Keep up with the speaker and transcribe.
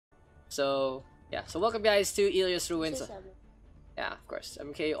So yeah, so welcome guys to Ilios Ruins. Yeah, of course.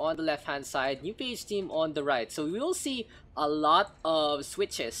 MK on the left hand side, new PH team on the right. So we will see a lot of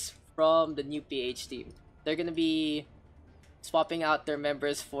switches from the new PH team. They're gonna be swapping out their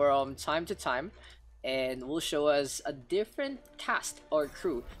members from time to time, and will show us a different cast or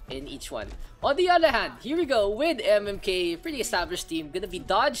crew in each one. On the other hand, here we go with MMK, pretty established team. Gonna be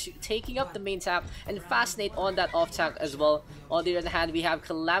Dodge taking up the main tap and Fascinate on that off tank as well. On the other hand, we have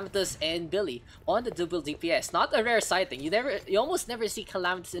Calamitous and Billy on the double DPS. Not a rare sighting. You almost never see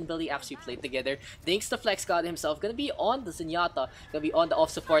Calamitous and Billy actually play together. Thanks to Flex God himself, gonna be on the Zenyatta, gonna be on the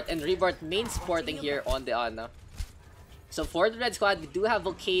off support, and Rebirth main supporting here on the Ana. So for the red squad, we do have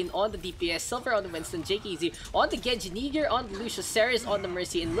Volcane on the DPS, Silver on the Winston, Jake Easy on the Genji, Niger on the Lucius, Ceres on the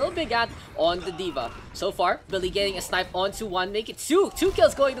Mercy, and Lil Big At on the Diva. So far, Billy getting a snipe onto one, make it two. Two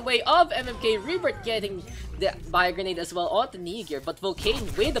kills going the way of MMK, Rebirth getting the Bio Grenade as well onto Niger, but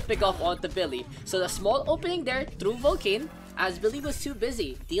Volcane with the pick off onto Billy. So the small opening there through Volcane, as Billy was too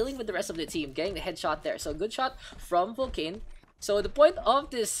busy dealing with the rest of the team, getting the headshot there. So good shot from Volcane. So the point of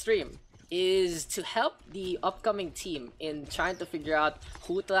this stream is to help the upcoming team in trying to figure out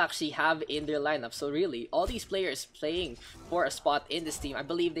who to actually have in their lineup. So really, all these players playing for a spot in this team, I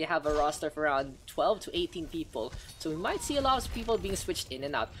believe they have a roster of around 12 to 18 people. So we might see a lot of people being switched in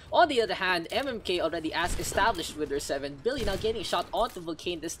and out. On the other hand, MMK already as established with their 7. Billy now getting a shot onto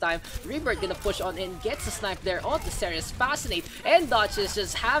Volcane this time. Rebirth gonna push on in, gets a snipe there onto Ceres, Fascinate, and Dodge is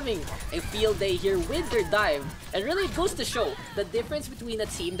just having a field day here with their dive. And really it goes to show the difference between a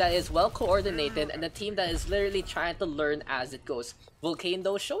team that is well coordinated and a team that is literally trying to learn as it goes. Volcane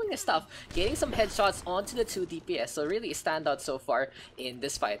though showing his stuff, getting some headshots onto the 2 DPS, so really a standout so far in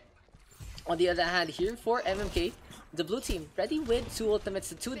this fight. On the other hand, here for MMK, the blue team ready with 2 ultimates.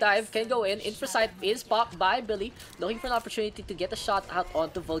 The 2 dive can go in. Infra sight is popped by Billy, looking for an opportunity to get a shot out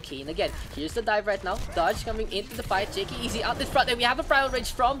onto Volcane again. Here's the dive right now. Dodge coming into the fight. Jakey Easy out in front, and we have a primal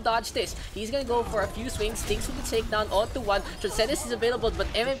rage from Dodge this. He's gonna go for a few swings. Thinks with the takedown onto one. Transcendence is available, but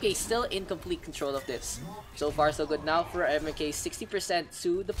MMK still in complete control of this. So far so good now for MMK, 60%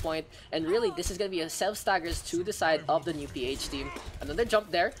 to the point, and really this is gonna be a self-staggers to the side of the new PH team. Another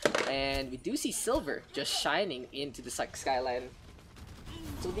jump there, and we do see Silver just shining into the skyline.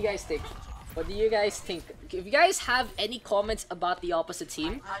 So what do you guys think? What do you guys think? If you guys have any comments about the opposite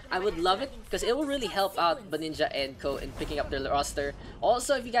team, I would love it because it will really help out Baninja and Co in picking up their roster.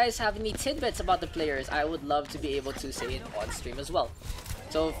 Also, if you guys have any tidbits about the players, I would love to be able to say it on stream as well.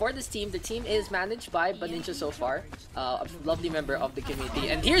 So for this team, the team is managed by Baninja so far, a lovely member of the community.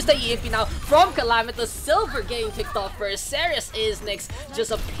 And here's the EMP now from Calamitous. Silver getting picked off first. Ceres is next.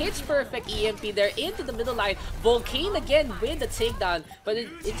 Just a pitch perfect EMP there into the middle line. Volcane again with the takedown. But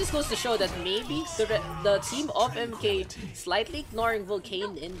it just goes to show that maybe the team of MK slightly ignoring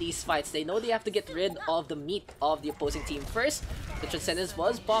Volcane in these fights. They know they have to get rid of the meat of the opposing team first. The Transcendence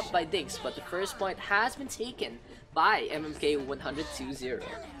was popped by Daks, but the first point has been taken by MMK 102-0.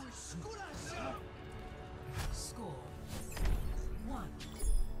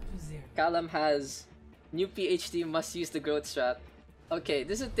 Callum has new PhD must use the growth strat. Okay,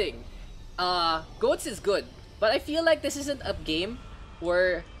 this is the thing. Goats is good, but I feel like this isn't a game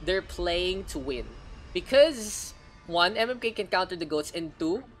where they're playing to win. Because 1, MMK can counter the goats, and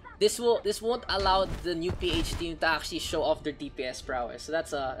 2, this won't allow the new PH team to actually show off their DPS prowess. So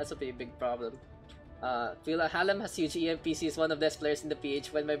that's a pretty big problem. Feel like Hallam has huge EMPC, is one of the best players in the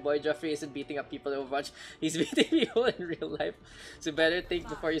PH. When my boy Joffrey isn't beating up people Overwatch, he's beating people in real life. So better think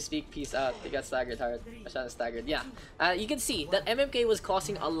before you speak. Peace out. They got staggered hard. Masyadong staggered. Yeah. You can see that MMK was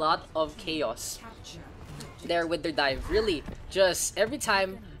causing a lot of chaos there with their dive. Really, just every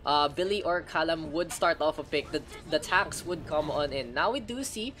time Billy or Callum would start off a pick, the tax would come on in. Now we do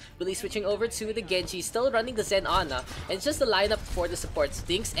see Billy switching over to the Genji, still running the Zen Ana, and it's just the lineup for the supports.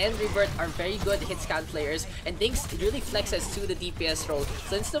 Daks and Rebirth are very good hit scan players, and Daks really flexes to the DPS role.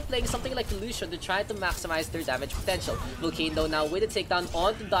 So instead of playing something like Illusion, they're trying to maximize their damage potential. Volcane though now with a takedown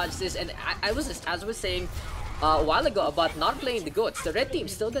on to dodge this, and as I was saying a while ago about not playing the goats, the red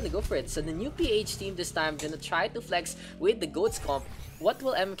team's still gonna go for it. So the new PH team this time gonna try to flex with the goats comp. What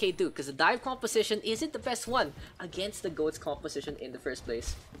will MK do? Because the dive composition isn't the best one against the goats composition in the first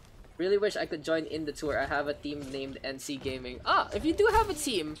place. Really wish I could join in the tour. I have a team named NC Gaming. If you do have a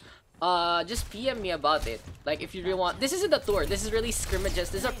team, just PM me about it. Like if you really want. This isn't a tour. This is really scrimmages.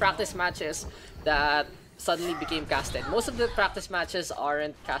 These are practice matches that suddenly became casted. Most of the practice matches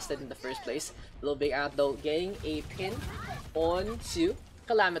aren't casted in the first place. Little Big Ant though getting a pin onto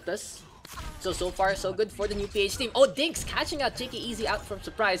Calamitous. So far, so good for the new PH team. Oh, Dinks catching out JK Easy out from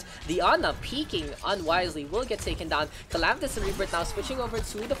surprise. Diana peeking unwisely will get taken down. Calamitous and Rebirth now switching over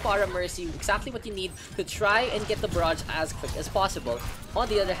to the Pharah Mercy. Exactly what you need to try and get the barrage as quick as possible. On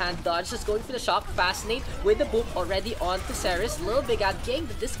the other hand, Dodge just going for the shock. Fascinate with the boop already on to Ceres. Little Big Ad getting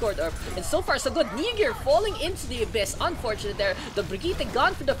the Discord Orb. And so far, so good. Negear falling into the abyss. Unfortunate there. The Brigitte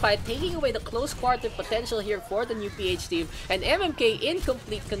gone for the fight, taking away the close quarter potential here for the new PH team. And MMK in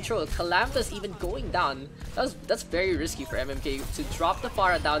complete control. Calamitous even going down. That's very risky for MMK to drop the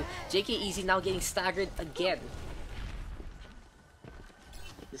Pharah down. JK Easy now getting staggered again.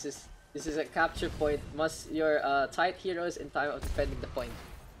 This is a capture point. Must your tight heroes in time of defending the point.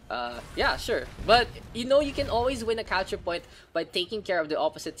 Yeah, sure. But you know you can always win a capture point by taking care of the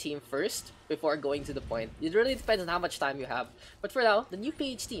opposite team first before going to the point. It really depends on how much time you have. But for now, the new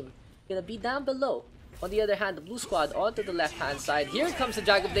PH team gonna be down below. On the other hand, the blue squad onto the left-hand side. Here comes the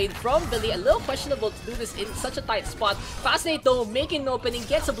Dragon Blade from Billy. A little questionable to do this in such a tight spot. Fascinate though, making an opening,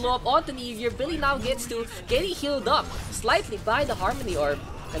 gets a blow up onto Negear. Billy now gets to getting healed up slightly by the Harmony Orb.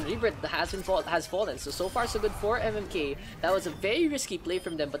 And Rebirth has fallen. So far so good for MMK. That was a very risky play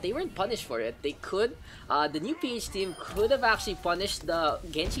from them, but they weren't punished for it. They could, the new PH team could have actually punished the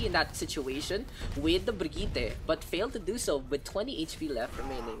Genji in that situation with the Brigitte, but failed to do so with 20 HP left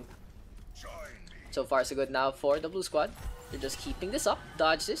remaining. So far so good now for the blue squad. They're just keeping this up.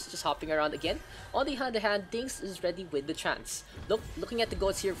 Dodge this, just hopping around again. On the other hand, Dinks is ready with the trance. Looking at the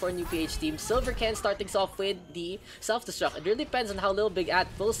goats here for a new PH team. Silver can start things off with the self-destruct. It really depends on how Little Big At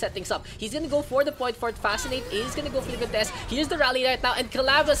will set things up. He's gonna go for the point for it. Fascinate is gonna go for the contest. Here's the rally right now, and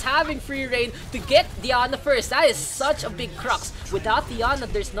Calamitous having free reign to get Diana first. That is such a big crux. Without Diana,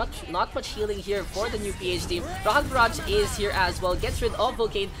 there's not much healing here for the new PH team. Rocket Barrage is here as well. Gets rid of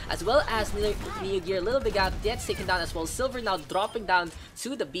Volcane as well as Negear. Little Big At gets taken down as well. Silver now dropping down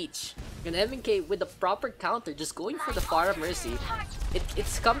to the beach. And MMK with the proper counter just going for the Pharah Mercy.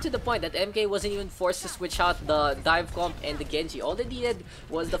 It's come to the point that MK wasn't even forced to switch out the dive comp and the Genji. All they needed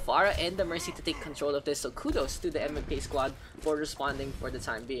was the Pharah and the Mercy to take control of this. So kudos to the MMK squad for responding for the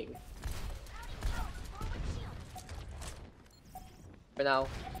time being. For now,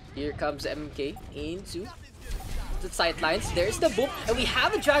 here comes MMK into the sidelines. There's the boop, and we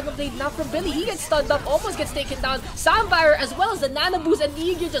have a Dragon Blade now from Billy. He gets stunned up, almost gets taken down. Soundbarrier as well as the Nano Boost, and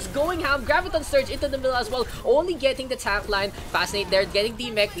Negear just going ham. Graviton Surge into the middle as well, only getting the tank line. Fascinate there, getting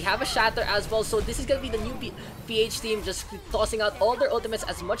the mech. We have a Shatter as well, so this is gonna be the new PH team just tossing out all their ultimates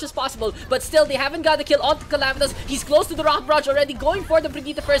as much as possible, but still they haven't got the kill onto Calamitous. He's close to the Rock Barrage already, going for the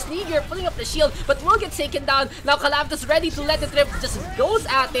Brigitte first. Negear pulling up the shield, but will get taken down. Now Calamitous ready to let it rip, just goes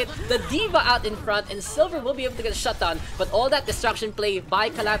at it. The Diva out in front, and Silver will be able to get a shutdown, but all that destruction play by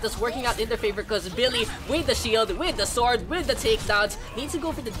Calamitous working out in their favor because Billy with the shield, with the sword, with the takedowns, needs to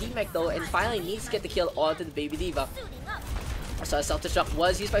go for the D-Mech though, and finally needs to get the kill onto the Baby Diva. So a self-destruct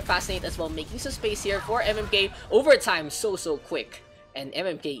was used by Fascinate as well, making some space here for MMK. Overtime so quick, and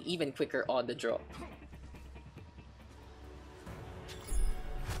MMK even quicker on the draw.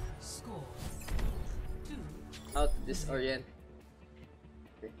 Out disorient.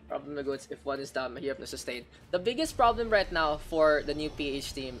 Problem of goods, if one is down, Mahirap na sustain. The biggest problem right now for the new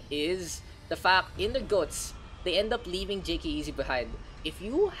PH team is the fact in the goats, they end up leaving JK Easy behind. If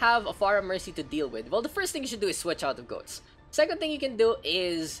you have a Pharah Mercy to deal with, well, the first thing you should do is switch out of goats. Second thing you can do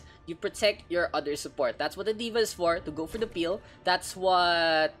is you protect your other support. That's what the Diva is for, to go for the peel. That's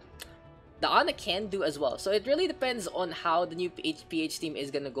what the Ana can do as well. So it really depends on how the new PH team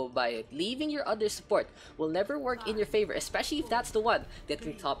is gonna go by it. Leaving your other support will never work in your favor, especially if that's the one that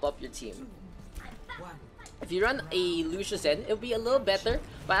can top up your team. If you run a Lucius Zen, it'll be a little better,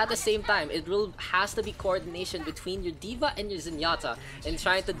 but at the same time, it has to be coordination between your Diva and your Zenyatta in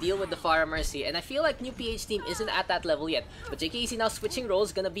trying to deal with the Pharah Mercy. And I feel like new PH team isn't at that level yet. But JK Easy now switching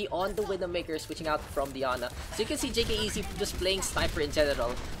roles, gonna be on the Widowmaker, switching out from Diana. So you can see JK Easy just playing Sniper in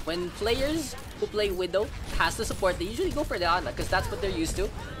general. When players who play Widow has the support, they usually go for Diana because that's what they're used to.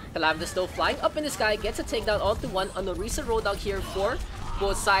 Calamitous though flying up in the sky, gets a takedown onto one on Orisa Roadhog here for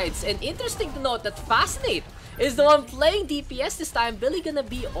both sides. And interesting to note that Fascinate is the one playing DPS this time. Billy gonna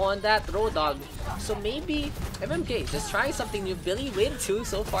be on that Roadhog. So maybe MMK just trying something new. Billy win 2,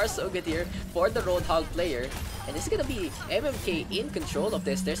 so far so good here for the Roadhog player. And this is gonna be MMK in control of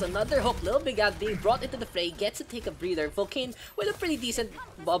this. There's another hook, Little Big Ad being brought into the fray, gets to take a breather. Volcane with a pretty decent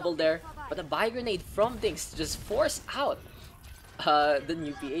bubble there, but a buy grenade from Dinks to just force out the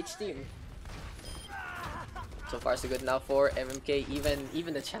new PH team. So far so good now for MMK.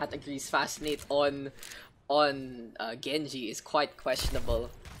 Even the chat agrees Fascinate on Genji is quite questionable.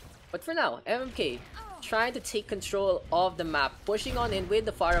 But for now, MMK trying to take control of the map, pushing on in with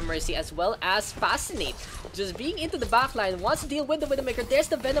the Pharah Mercy as well as Fascinate. Just being into the backline, wants to deal with the Widowmaker. There's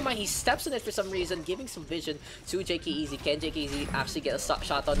the Venomite, he steps on it for some reason, giving some vision to JK Easy. Can JK Easy actually get a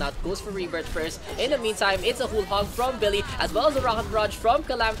shot on that? Goes for Rebirth first. In the meantime, it's a Whole Hog from Billy, as well as a Rocket Barrage from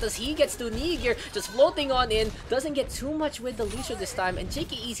Calamitous. He gets to Negear, just floating on in, doesn't get too much with the Lucio this time, and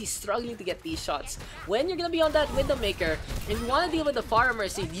JK Easy struggling to get these shots. When you're gonna be on that Widowmaker, and you want to deal with the Pharah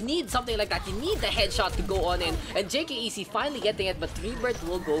Mercy, you need something like that. You need the headshot to go on in, and JK Easy finally getting it, but Rebirth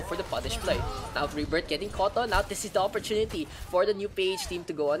will go for the punish play. Now Rebirth getting caught on out. This is the opportunity for the new PH team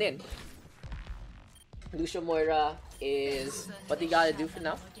to go on in. Lucio Moira is what they gotta do for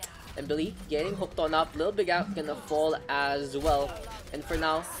now. And Billy getting hooked on up. Little Big Out gonna fall as well. And for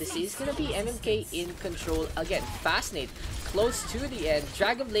now, this is gonna be MMK in control again. Fascinate close to the end.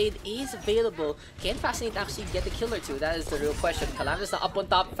 Dragon Blade is available. Can Fascinate actually get the kill or two? That is the real question. Calamitous now up on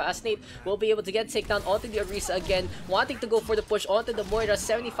top. Fascinate will be able to get takedown onto the Orisa again. Wanting to go for the push onto the Moira.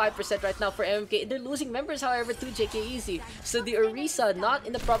 75% right now for MMK. They're losing members, however, to JK Easy. So the Orisa not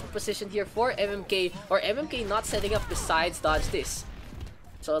in the proper position here for MMK. Or MMK not setting up besides dodge this.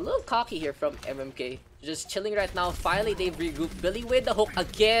 So a little cocky here from MMK. Just chilling right now. Finally, they've regrouped. Billy with the hook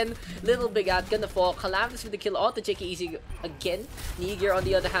again. Little Big Out gonna fall. Calamitous with the kill onto JK Easy again. Negear, on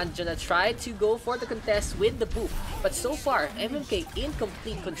the other hand, gonna try to go for the contest with the boop. But so far, MMK in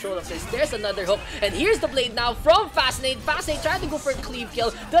complete control of this. There's another hook. And here's the blade now from Fascinate. Fascinate trying to go for a cleave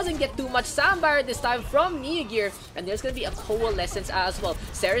kill. Doesn't get too much. Sambar this time from Negear. And there's gonna be a coalescence as well.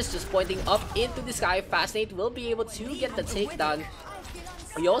 Sarah's just pointing up into the sky. Fascinate will be able to get the takedown.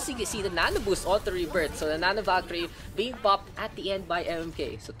 You also can see the Nano Boost onto Rebirth, so the Nano Valkyrie being popped at the end by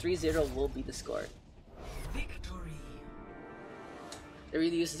MMK. So 3-0 will be the score. Victory. They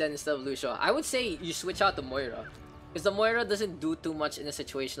really use Zen instead of Lucio. I would say you switch out the Moira, because the Moira doesn't do too much in a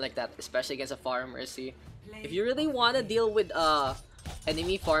situation like that, especially against a Pharah Mercy. If you really want to deal with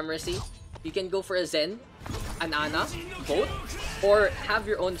enemy Pharah Mercy, you can go for a Zen, an Ana, both, or have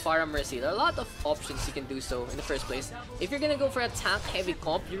your own Pharah Mercy. There are a lot of options you can do so in the first place. If you're gonna go for a tank heavy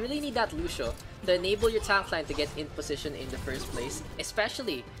comp, you really need that Lucio to enable your tank line to get in position in the first place,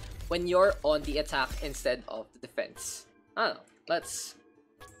 especially when you're on the attack instead of the defense. I don't know, let's...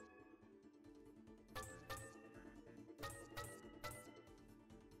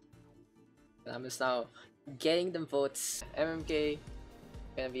 I'm just now getting them votes. MMK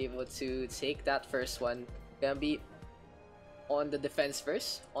gonna be able to take that first one. Gonna be on the defense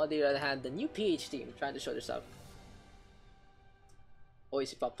first. On the other hand, the new PH team trying to show this up.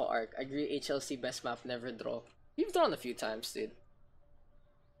 Oasis Papa Arc. I agree, HLC best map, never draw. You've drawn a few times, dude.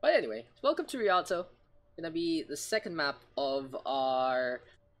 But anyway, welcome to Rialto. Gonna be the second map of our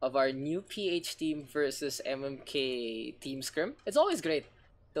new PH team versus MMK team scrim. It's always great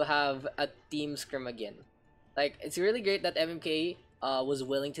to have a team scrim again. Like, it's really great that MMK was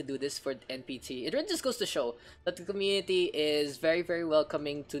willing to do this for NPT. It really just goes to show that the community is very, very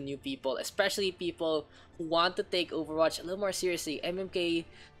welcoming to new people, especially people who want to take Overwatch a little more seriously. MMK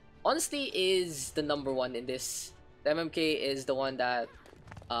honestly is the #1 in this. The MMK is the one that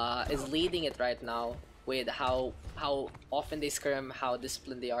is leading it right now with how often they scrim, how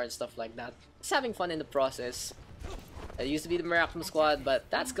disciplined they are and stuff like that. Just having fun in the process. It used to be the Miraculum squad, but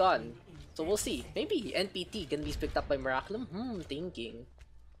that's gone. So we'll see. Maybe NPT can be picked up by Miraculum? Thinking.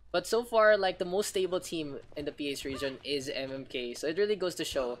 But so far, like, the most stable team in the PH region is MMK. So it really goes to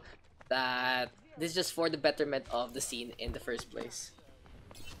show that this is just for the betterment of the scene in the first place.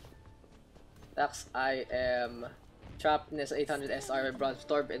 Daks, I am trapped in this 800 SR with Bronze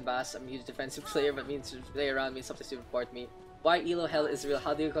Torb and Bass. I'm a huge defensive player, but means to play around me something to report me. Why Elo Hell is real?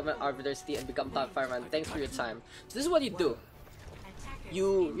 How do you come at Arbiter City and become top fireman? Thanks for your time. So this is what you do.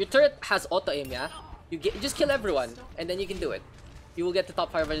 Your turret has auto aim, yeah? You just kill everyone, and then you can do it. You will get the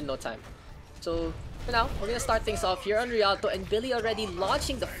top 500 in no time. So for now, we're gonna start things off here on Rialto, and Billy already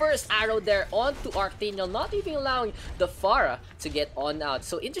launching the first arrow there onto Arctaniel, not even allowing the Pharah to get on out.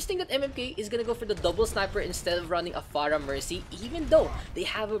 So interesting that MMK is gonna go for the double sniper instead of running a Pharah Mercy, even though they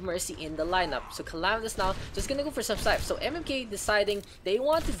have a Mercy in the lineup. So Calamitous now just gonna go for some snipes. So MMK deciding they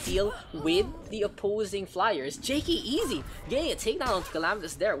want to deal with the opposing flyers. JK Easy getting a takedown on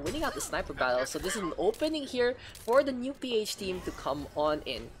Calamitous there, winning out the sniper battle. So this is an opening here for the new PH team to come on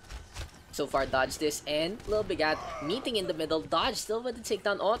in. So far, dodge this, and Lil Big At meeting in the middle. Dodge still with the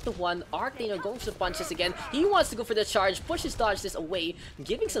takedown onto one. Arctaniel going for the punches again. He wants to go for the charge, pushes dodge this away,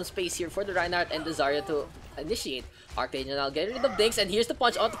 giving some space here for the Reinhardt and the Zarya to initiate. Arctaniel now getting rid of Dinks, and here's the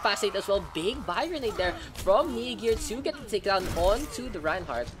punch onto Fascinate as well. Big buy grenade there from Negear to get the takedown onto the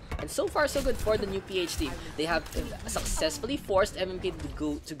Reinhardt. And so far so good for the new PH team. They have successfully forced MMK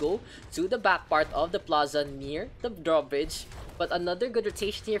to go to the back part of the plaza near the drawbridge. But another good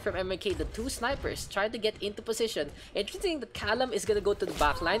rotation here from MMK. The two snipers try to get into position. Interesting that Callum is gonna go to the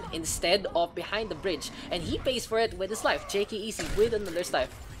back line instead of behind the bridge. And he pays for it with his life. JK Easy with another snipe.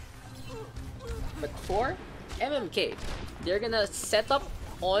 But for MMK, they're gonna set up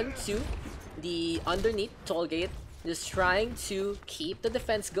onto the underneath toll gate, just trying to keep the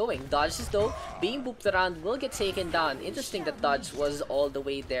defense going. Dodges though, being booped around, will get taken down. Interesting that Dodge was all the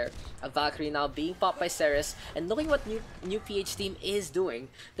way there. A Valkyrie now being popped by Ceres, and looking what new PH team is doing.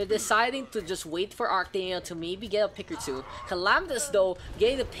 They're deciding to just wait for Arctania to maybe get a pick or two. Calamitous though,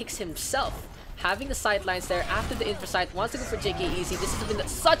 getting the picks himself. Having the sightlines there after the infrasight, wants to go for JK Easy. This has been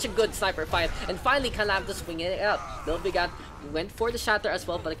such a good sniper fight, and finally Calamitous winging it out. Little Big Ant went for the shatter as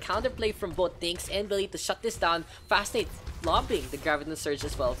well, but a counterplay from both Daks and Billy to shut this down. Fascinate lobbing the Graviton Surge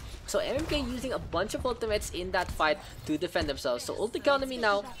as well. So MMK using a bunch of ultimates in that fight to defend themselves. So ult economy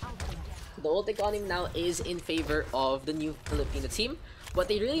now, the ult economy now is in favor of the new Filipino team. What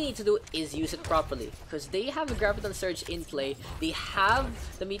they really need to do is use it properly, because they have a Graviton Surge in play. They have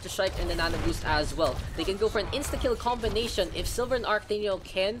the Meteor Strike and the Nano Boost as well. They can go for an insta-kill combination if Silver and Arctanio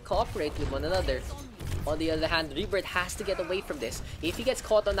can cooperate with one another. On the other hand, Rebirth has to get away from this. If he gets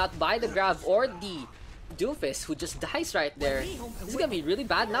caught on that by the grab or the Doomfist, who just dies right there, this is gonna be really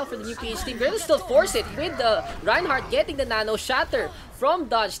bad now for the new PH team. They're gonna still force it with the Reinhardt getting the Nano Shatter from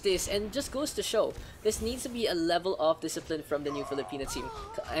Dodge this, and just goes to show this needs to be a level of discipline from the new Filipino team.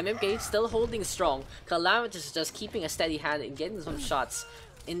 MMK still holding strong. Calamitous is just keeping a steady hand and getting some shots.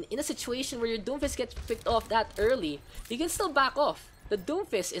 In a situation where your Doomfist gets picked off that early, you can still back off. The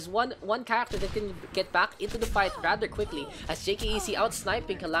Doomfist is one character that can get back into the fight rather quickly, as JKEC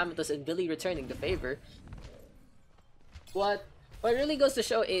out-sniping Calamitous and Billy returning the favor. What really goes to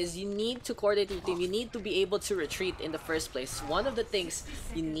show is you need to coordinate your team. You need to be able to retreat in the first place. One of the things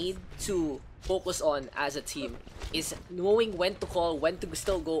you need to focus on as a team is knowing when to call, when to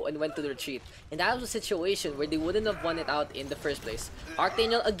still go, and when to retreat. And that was a situation where they wouldn't have won it out in the first place.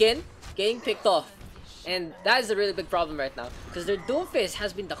 Arctaniel again getting picked off. And that is a really big problem right now, because their Doomfist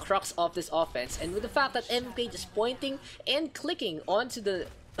has been the crux of this offense, and with the fact that MMK just pointing and clicking onto the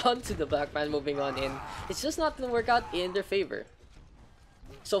back man moving on in, it's just not gonna work out in their favor.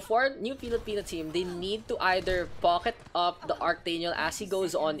 So for new Filipino team, they need to either pocket up the Arctaniel as he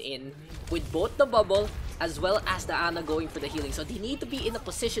goes on in, with both the bubble as well as the Ana going for the healing. So they need to be in a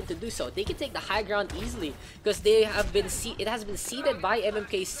position to do so. They can take the high ground easily, because they have been it has been seeded by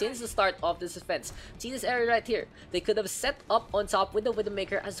MMK since the start of this offense. See this area right here? They could have set up on top with the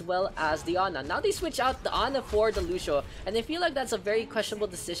Widowmaker as well as the Ana. Now they switch out the Ana for the Lucio, and I feel like that's a very questionable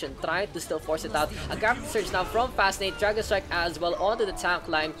decision, trying to still force it out. A Graviton Surge now from Fascinate, Dragon Strike as well onto the tank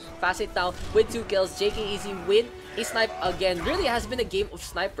line. Fascinate now with 2 kills, JK Easy with a snipe again. Really has been a game of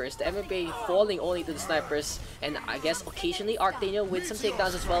snipers. The MMK falling only to the snipers, and I guess occasionally Arctaniel with some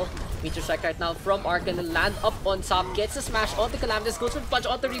takedowns as well. Meteor Strike right now from Arc, gonna land up on top, gets a smash onto Calamitous, goes for the punch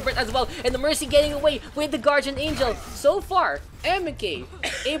onto Rebirth as well, and the Mercy getting away with the Guardian Angel. So far, MMK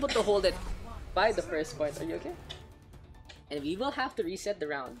able to hold it by the first point. Are you okay? And we will have to reset the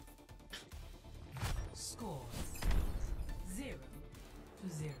round. Score 0-0.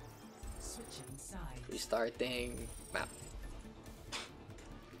 Switching sides. Restarting map.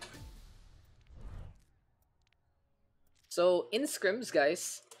 So in scrims,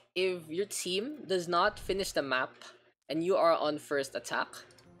 guys, if your team does not finish the map and you are on first attack,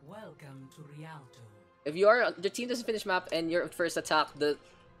 welcome to Rialto. If your team doesn't finish map and you're on first attack,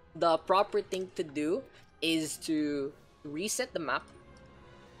 the proper thing to do is to reset the map.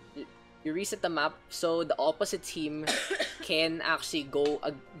 You reset the map so the opposite team can actually go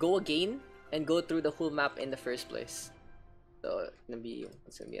again and go through the whole map in the first place. So it's gonna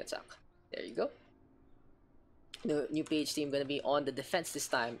be attack. There you go. The new PH team gonna be on the defense this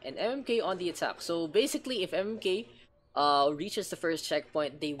time, and MMK on the attack. So basically, if MMK reaches the first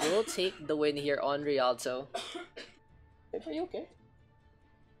checkpoint, they will take the win here on Rialto. Are you okay?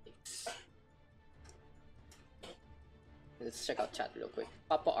 Thanks. Let's check out chat real quick.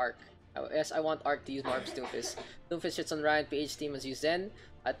 Papa Arc. Yes, I want Arc to use more of Doomfist. Doomfist shits on Ryan, PH team has used Zen.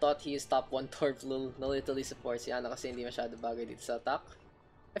 I thought he is top 1 Torb lul. No literally supports si Ana kasi hindi masyado bagay dito sa attack.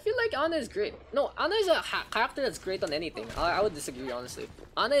 I feel like Ana is great. No, Ana is a character that's great on anything. I would disagree, honestly.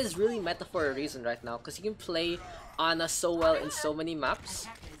 Ana is really meta for a reason right now, because you can play Ana so well in so many maps.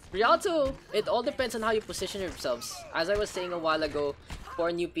 Rialto, it all depends on how you position yourselves. As I was saying a while ago,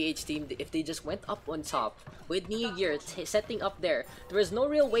 for new PH team if they just went up on top with New Gear setting up there. There was no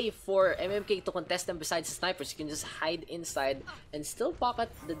real way for MMK to contest them besides the snipers. You can just hide inside and still pocket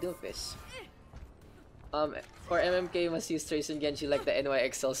the Doofus. For MMK, must use Trace and Genji like the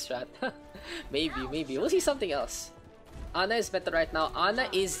NYXL strat. maybe. We'll see something else. Ana is better right now. Ana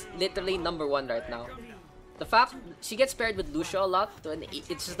is literally #1 right now. The fact she gets paired with Lucio a lot, and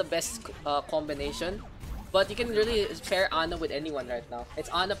it's just the best combination. But you can really pair Ana with anyone right now. It's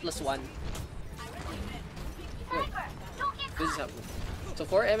Ana +1. This is happening. So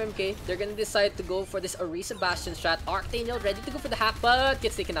for MMK, they're gonna decide to go for this Orisa Bastion strat. Archdaniel ready to go for the hack, but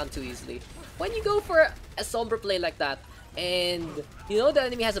gets taken down too easily. When you go for a Sombra play like that, and you know the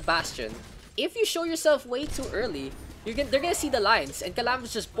enemy has a Bastion, if you show yourself way too early, they're gonna see the lines, and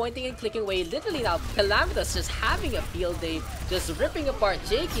Calamitous just pointing and clicking away. Literally now, Calamitous just having a field day, just ripping apart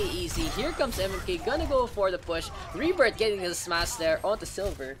JK Easy. Here comes MMK, gonna go for the push. Rebirth getting the smash there onto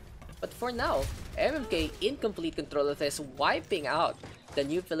Silver. But for now, MMK in complete control of this, wiping out the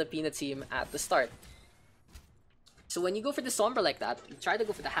new Filipino team at the start. So when you go for the Sombra like that, you try to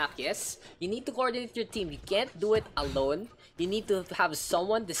go for the hack, yes. You need to coordinate your team. You can't do it alone. You need to have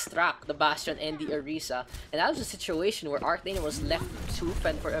someone distract the Bastion and the Orisa. And that was a situation where Archdaniel was left to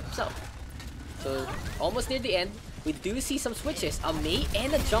fend for himself. So almost near the end, we do see some switches. A Mei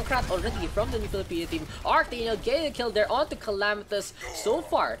and a Junkrat already from the new Filipino team. Archdaniel getting a kill there onto Calamitous. So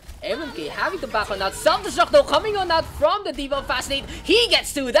far, MMK having to back on out. Self-destruct though coming on out from the Diva Fascinate. He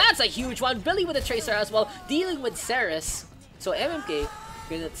gets two. That's a huge one. Billy with a Tracer as well, dealing with Ceres. So MMK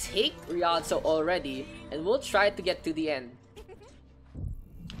gonna take Rialto already, and we'll try to get to the end.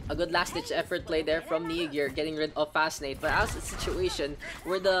 A good last-ditch effort play there from Neogear, getting rid of Fascinate. But as a situation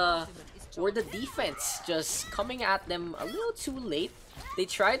where the defense just coming at them a little too late. They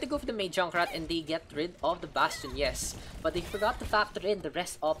tried to go for the Mei Junkrat and they get rid of the Bastion, yes. But they forgot to factor in the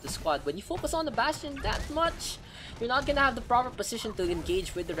rest of the squad. When you focus on the Bastion that much, you're not gonna have the proper position to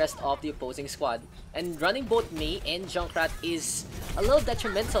engage with the rest of the opposing squad. And running both Mei and Junkrat is a little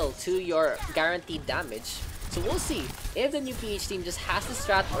detrimental to your guaranteed damage. So we'll see if the new PH team just has the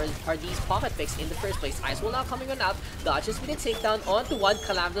strat or are these pocket picks in the first place. Icewall now coming on out, dodges with a takedown onto one.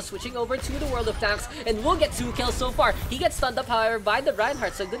 Calamitous switching over to the world of tanks, and we'll get 2 kills so far. He gets stunned up, however, by the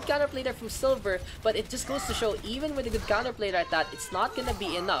Reinhardt. So good counterplay there from Silver, but it just goes to show, even with a good counterplay like that, it's not gonna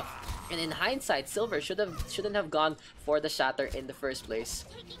be enough. And in hindsight, Silver shouldn't have gone for the shatter in the first place.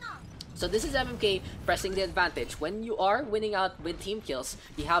 So this is MMK pressing the advantage. When you are winning out with team kills,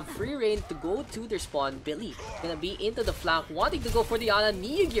 you have free reign to go to their spawn. Billy gonna be into the flank, wanting to go for the Ana.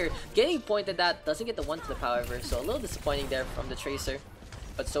 Neogear getting pointed at, doesn't get the one clip however, so a little disappointing there from the Tracer.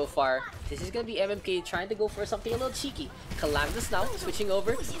 But so far, this is gonna be MMK trying to go for something a little cheeky. Calamitous now switching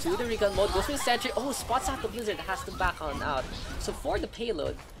over to the recon mode, goes for the sentry. Oh, spots out the Blizzard, has to back on out. So for the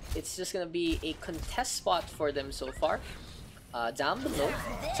payload, it's just gonna be a contest spot for them so far. Down below,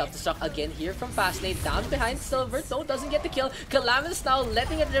 self-destruct again here from Fascinate, down behind Silver, though doesn't get the kill. Calamitous now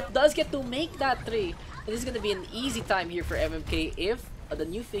letting it rip, does get to make that 3. This is gonna be an easy time here for MMK if the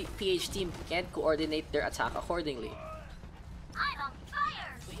new PH team can't coordinate their attack accordingly.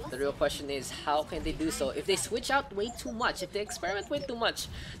 The real question is, how can they do so? If they switch out way too much, if they experiment way too much,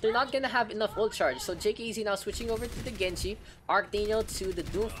 they're not gonna have enough ult charge. So JKZ now switching over to the Genji, Archdaniel to the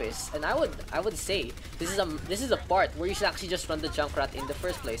Doomfist, and I would say this is a part where you should actually just run the Junkrat in the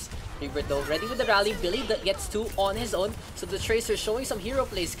first place. Rebirth though ready with the rally, Billy gets 2 on his own, so the Tracer showing some hero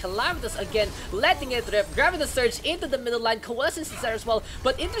plays. Calamitous again letting it rip, grabbing the surge into the middle line, Coalescence is there as well.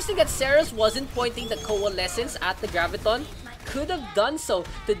 But interesting that Ceres wasn't pointing the Coalescence at the Graviton. Could have done so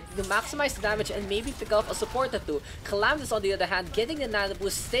to maximize the damage and maybe pick up a support or 2. Calamitous on the other hand, getting the nano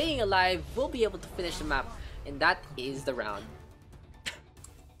boost, staying alive, will be able to finish the map. And that is the round.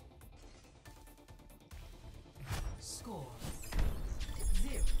 Score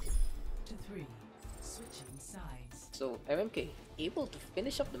 0-3. Switching sides. So MMK able to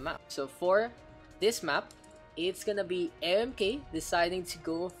finish up the map. So for this map, it's gonna be MMK deciding to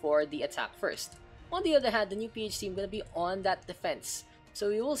go for the attack first. On the other hand, the new PH team gonna be on that defense. So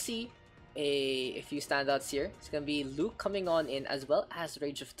we will see a few standouts here. It's gonna be Luke coming on in as well as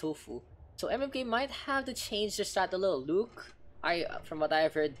Rage of Tofu. So MMK might have to change their strat a little. Luke, from what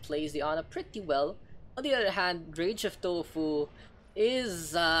I've heard, plays the Ana pretty well. On the other hand, Rage of Tofu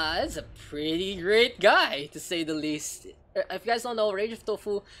is a pretty great guy, to say the least. If you guys don't know, Rage of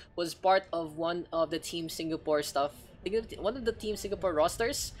Tofu was part of one of the Team Singapore stuff. One of the Team Singapore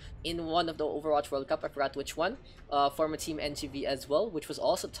rosters in one of the Overwatch World Cup, I forgot which one, former Team NGV as well, which was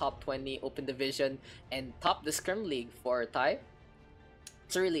also top 20 Open Division and top the Scrim League for Thai.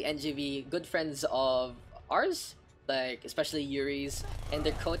 So really, NGV, good friends of ours, like especially Yuri's, and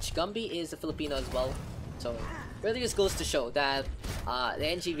their coach Gumby is a Filipino as well. So really just goes to show that the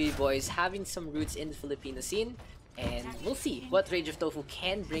NGV boys having some roots in the Filipino scene, and we'll see what Rage of Tofu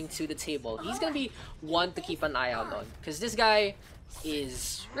can bring to the table. He's gonna be one to keep an eye out on, because this guy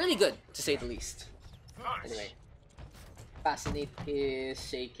is really good, to say the least. Anyway, Fascinate is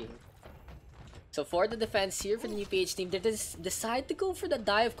shaking. So for the defense here for the new PH team, they decide to go for the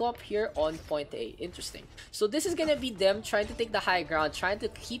dive comp here on point A. Interesting. So this is gonna be them trying to take the high ground, trying to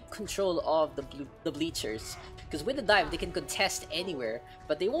keep control of the bleachers. Because with the dive, they can contest anywhere,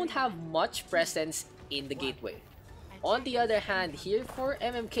 but they won't have much presence in the gateway. On the other hand, here for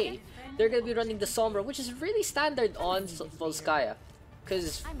MMK, they're gonna be running the Sombra, which is really standard on Volskaya.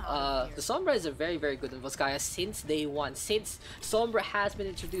 Because the Sombra is a very good in Volskaya since day one, since Sombra has been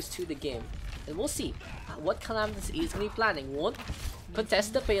introduced to the game. And we'll see what Calamitous is going to be planning. Won't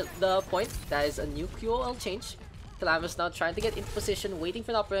contest the point. That is a new QOL change. Calamitous now trying to get into position, waiting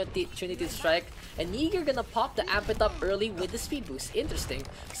for the opportunity to strike. And Niger gonna pop the Amp It Up early with the speed boost. Interesting.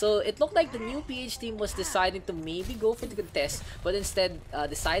 So it looked like the new PH team was deciding to maybe go for the contest, but instead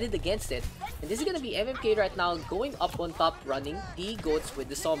decided against it. And this is gonna be MMK right now going up on top, running the goats with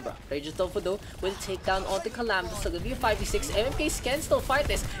the Sombra. Rage of Tofu though will take down onto Calamitous. So gonna be a 5v6. MMK can still fight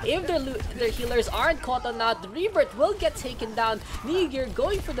this. If their healers aren't caught on that, Rebirth will get taken down. Niger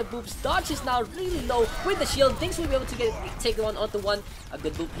going for the boops. Dodge is now really low with the shield. Thinks we'll be able to take one onto one. A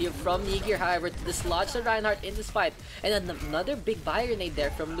good boop here from Niger, however, to dislodge the Reinhardt in this fight. And another big buy grenade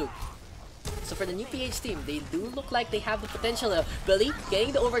there from Luke. So for the new PH team, they do look like they have the potential. Billy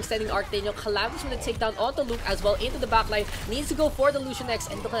getting the overextending Archdaniel. Calamitous with a takedown onto Luke as well into the backline. Needs to go for the Lucian X,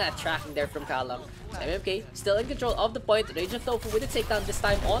 and look at that tracking there from Calam. MMK still in control of the point. Rage of Tofu with a takedown this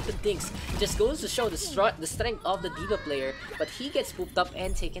time onto Dinks. Just goes to show the strength of the D.Va player, but he gets pooped up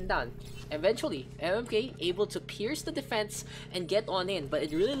and taken down. Eventually, MMK able to pierce the defense and get on in, but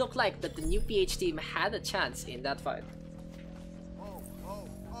it really looked like that the new PH team had a chance in that fight.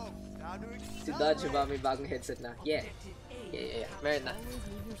 Si Dodge ba may bagong headset na? Yeah. Meron na.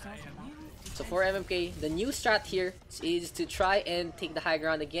 So for MMK, the new strat here is to try and take the high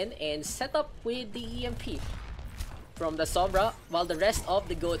ground again and set up with the EMP from the Sombra, while the rest of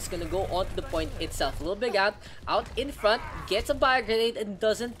the goats gonna go onto the point itself. Little Big out in front, gets a bio grenade and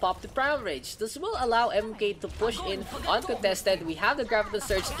doesn't pop the Primal Rage. This will allow MMK to push in uncontested. We have the Graviton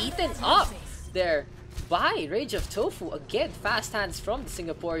Surge eaten up there by Rage of Tofu. Again, fast hands from the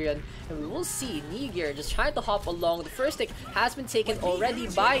Singaporean, and we will see Niger just trying to hop along. The first stick has been taken already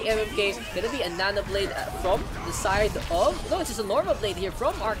by MMK. Gonna be a Nano Blade from the side of... No, it's just a normal blade here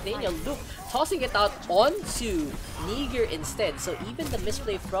from Archdaniel. Luke tossing it out onto Niger instead. So even the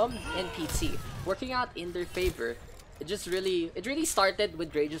misplay from NPT working out in their favor. It really started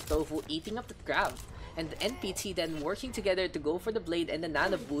with Rage of Tofu eating up the grab, and the NPT then working together to go for the blade and the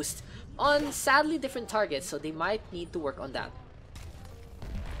nano boost on sadly different targets, so they might need to work on that.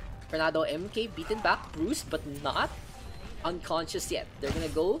 For now though, MK beaten back, bruised but not unconscious yet. They're gonna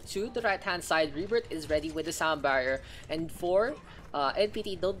go to the right hand side. Rebirth is ready with the sound barrier, and for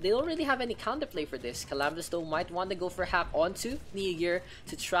NPT, they don't really have any counterplay for this. Calamitous though might want to go for hack onto Niger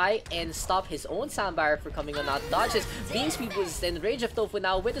to try and stop his own sound barrier for coming on out. Dodges, beam speed boost, and Rage of Tofu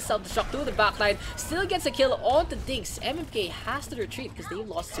now with the self-destruct to the backline. Still gets a kill onto Dinks. MMK has to retreat because they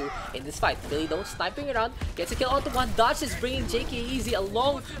lost 2 in this fight. Billy though sniping around, gets a kill onto one. Dodges, bringing JK Easy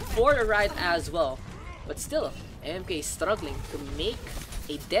along for the ride as well. But still, MMK struggling to make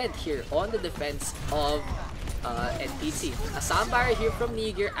a dent here on the defense of NPT. A sound barrier here from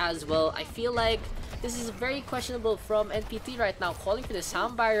Niger as well. I feel like this is very questionable from NPT right now, calling for the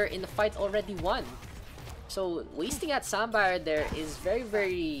sound barrier in the fight already won. So wasting that sound barrier there is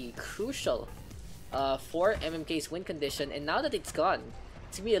very crucial for MMK's win condition, and now that it's gone,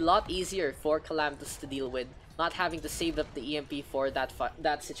 it's gonna be a lot easier for Calamitous to deal with, not having to save up the EMP for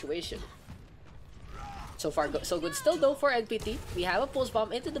that situation. So far, so good still though for NPT. We have a pulse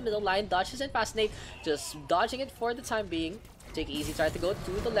bomb into the middle line. Dodges and Fascinate, just dodging it for the time being. Take it easy, try to go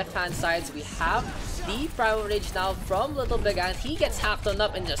to the left hand sides. We have the Primal Rage now from Little Big Ant. He gets hacked on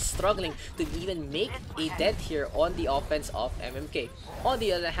up and just struggling to even make a dent here on the offense of MMK. On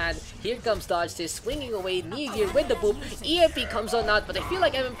the other hand, here comes Dodge, swinging away Niger with the boop. EMP comes on out, but I feel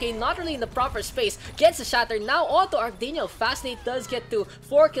like MMK not really in the proper space. Gets a shatter now onto Archdaniel. Fascinate does get to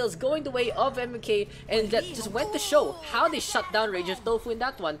 4 kills going the way of MMK, and that just went to show how they shut down Rage of Tofu in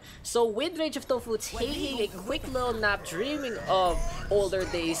that one. So with Rage of Tofu taking a quick little nap, dreaming of older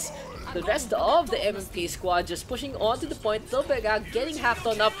days, The rest of the MMK squad just pushing onto the point. Silverga getting half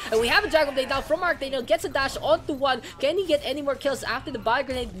done up. And we have a Dragon Blade down from Archdaniel. Gets a dash onto one. Can he get any more kills after the Bio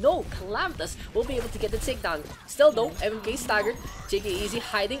Grenade? No. Calamtus will be able to get the takedown. Still though, MMK staggered. JK Easy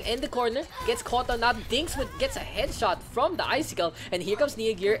hiding in the corner. Gets caught on that. Dinks gets a headshot from the Icicle. And here comes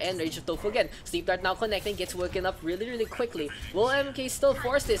Nia Gear and Rage of Tofu again. Sleep Dart now connecting. Gets woken up really quickly. Will MMK still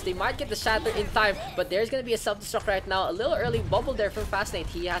force this? They might get the shatter in time. But there's gonna be a self-destruct right now. A little early bubble there from Fascinate.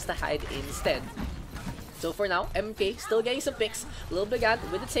 He has to hide instead. So for now, MMK still getting some picks. Lil Brigand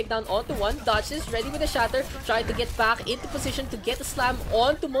with the takedown onto one. Dodges, ready with a shatter. Trying to get back into position to get a slam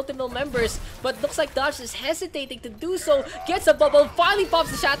onto multiple members. But looks like Dodge is hesitating to do so. Gets a bubble, finally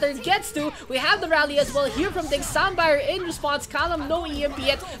pops the shatter, gets to. We have the rally as well here from Dings. Soundbarrier in response. Callum, no EMP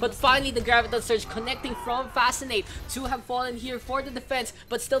yet. But finally the Graviton Surge connecting from Fascinate. Two have fallen here for the defense.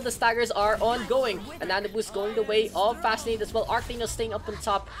 But still the staggers are ongoing. Another boost going the way of Fascinate as well. Archdaniel staying up on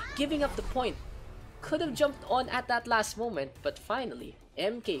top, giving up the point. Could have jumped on at that last moment, but finally,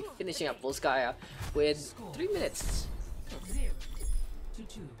 MK finishing up Volskaya with 3 minutes.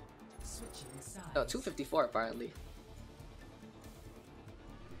 0-2. Switching sides. No, 2:54 apparently.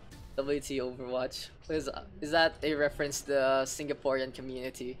 WT Overwatch. Is that a reference to the Singaporean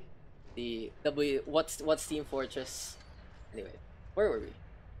community? The what's Team Fortress? Anyway, where were we?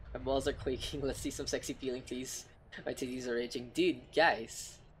 My balls are quaking. Let's see some sexy peeling, please. My titties are raging, dude.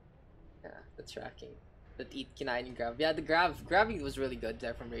 Guys. Yeah, the tracking. The kinain grab. Yeah, the grabbing was really good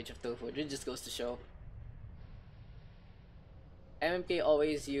there from Rage of Tofu. It just goes to show. MMK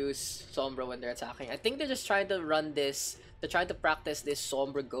always use Sombra when they're attacking. I think they're just trying to run this. They're trying to practice this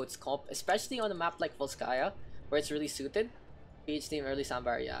Sombra Goats comp, especially on a map like Volskaya, where it's really suited. PH team early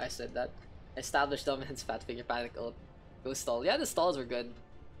Sambar, yeah, I said that. Established dominance, fat figure, panic ult. Go stall. Yeah, the stalls were good.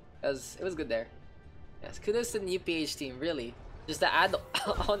 It was good there. Yes, kudos to the new PH team, really. Just to add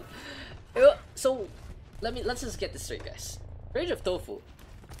on. So let's just get this straight, guys. Rage of Tofu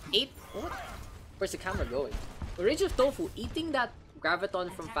what? Where's the camera going? Rage of Tofu eating that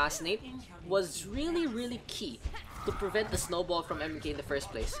Graviton from Fascinate was really key to prevent the snowball from MMK in the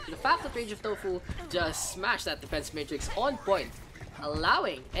first place. The fact that Rage of Tofu just smashed that defense matrix on point,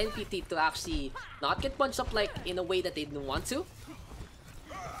 allowing NPT to actually not get punched up like in a way that they didn't want to.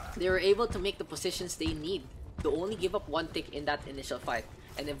 They were able to make the positions they need to only give up one tick in that initial fight.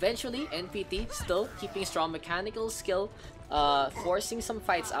 And eventually, NPT still keeping strong mechanical skill, forcing some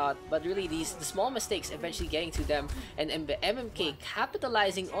fights out, but really the small mistakes eventually getting to them, and MMK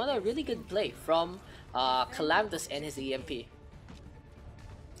capitalizing on a really good play from Calamtus and his EMP.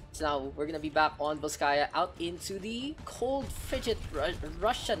 So now we're gonna be back on Volskaya out into the cold, frigid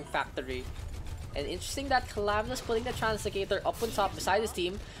Russian factory. And interesting that Calamtus putting the Translocator up on top beside his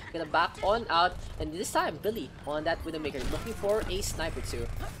team. Gonna back on out. And this time, Billy on that Widowmaker looking for a sniper too.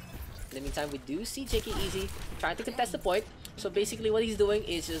 In the meantime, we do see JK Easy trying to contest the point. So basically what he's doing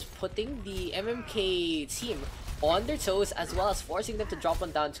is just putting the MMK team on their toes as well as forcing them to drop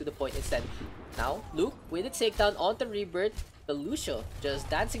on down to the point instead. Now, Luke with a takedown onto Rebirth. The Lucio just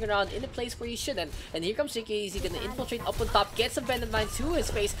dancing around in a place where he shouldn't. And here comes JK Easy gonna infiltrate up on top, gets a Venom Mine to his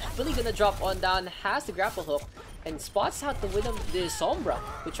face. Billy gonna drop on down, has the grapple hook, and spots out the Sombra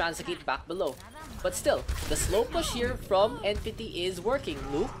who translocate back below. But still, the slow push here from NPT is working.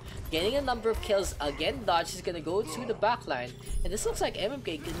 Luke getting a number of kills. Again, Dodge is gonna go to the backline. And this looks like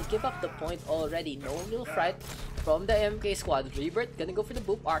MMK gonna give up the point already. No real fright from the MMK squad. Rebirth gonna go for the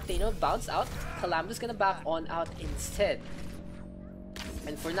boop. Archdaniel bounce out. Calamtus gonna back on out instead.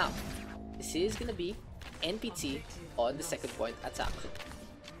 And for now, this is gonna be NPT on the second point attack.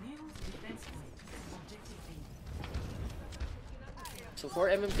 So for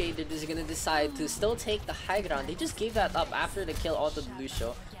MMK, they're just gonna decide to still take the high ground. They just gave that up after the kill onto the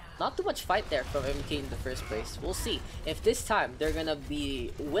Lucio. Not too much fight there from MMK in the first place. We'll see if this time they're gonna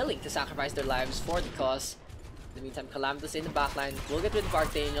be willing to sacrifice their lives for the cause. In the meantime, Calamtus in the backline. We'll get rid of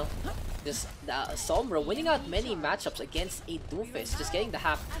Archdaniel. Just Sombra winning out many matchups against a Doofus. Just getting the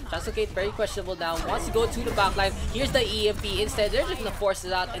hack. Translocate very questionable now. Wants to go to the backline. Here's the EMP. Instead, they're just gonna force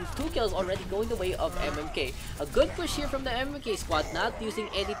it out. And 2 kills already going the way of MMK. A good push here from the MMK squad. Not using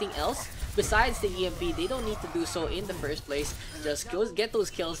anything else besides the EMP. They don't need to do so in the first place. Just get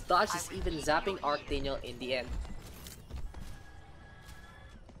those kills. Dodge is even zapping Archdaniel in the end.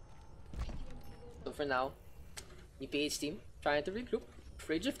 So for now, EPH team trying to regroup.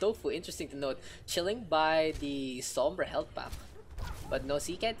 Rage of Tofu, interesting to note, chilling by the Sombra health pack. But no,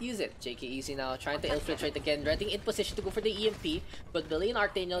 he can't use it. JK Easy now trying to infiltrate again, ready in position to go for the EMP. But Billy and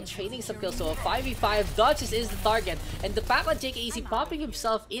Archdaniel trading some kills, so a 5v5. Dodges is the target. And the pack on JK Easy popping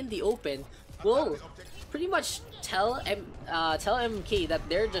himself in the open will pretty much tell MMK that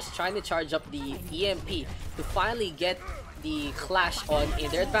they're just trying to charge up the EMP to finally get the clash on in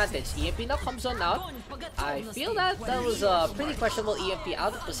their advantage. EMP now comes on out. I feel that was a pretty questionable EMP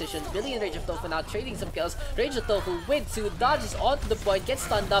out of position. Billy and Rage of Tofu now trading some kills. Rage of Tofu with 2, dodges onto the point, gets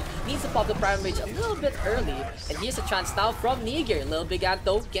stunned up, needs to pop the Prime Rage a little bit early. And here's a chance now from Nigir. Little Big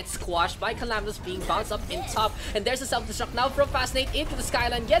Anto gets squashed by Calamitous being bounced up in top. And there's a self-destruct now from Fascinate into the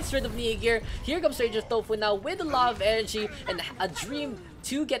skyline, gets rid of Nigir. Here comes Rage of Tofu now with a lot of energy and a dream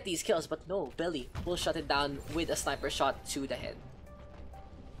to get these kills, but no, Billy will shut it down with a sniper shot to the head.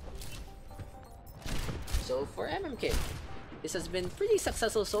 So for MMK, this has been pretty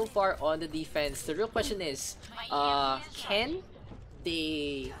successful so far on the defense. The real question is, can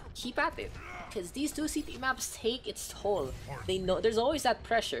they keep at it? Because these two CT maps take its toll. They know there's always that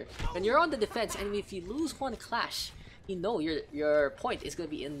pressure. When you're on the defense, and if you lose one clash, you know your point is going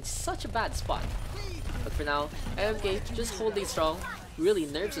to be in such a bad spot. But for now, MMK just holding strong. Really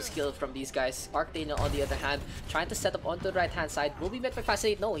nerves the skill from these guys. Arctana on the other hand, trying to set up onto the right hand side, will be met by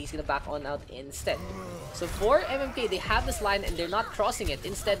Fascinate. No, he's gonna back on out instead. So for MMK, they have this line and they're not crossing it.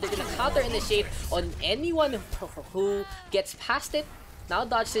 Instead, they're gonna counter initiate on anyone who gets past it. Now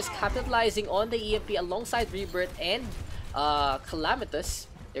Dodge is capitalizing on the EMP alongside Rebirth and Calamitous.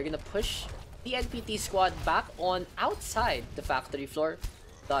 They're gonna push the NPT squad back on outside the factory floor.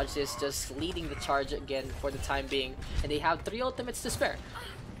 Dodge is just leading the charge again for the time being, and they have 3 ultimates to spare.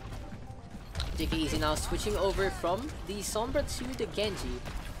 JK Easy now switching over from the Sombra to the Genji,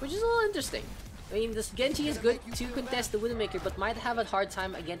 which is a little interesting. I mean, this Genji is good to contest the Widowmaker, but might have a hard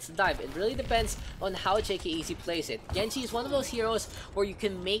time against the dive. It really depends on how JK Easy plays it. Genji is one of those heroes where you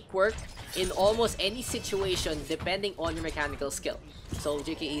can make work in almost any situation depending on your mechanical skill. So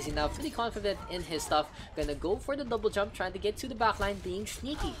JK Easy now pretty confident in his stuff. Gonna go for the double jump, trying to get to the backline, being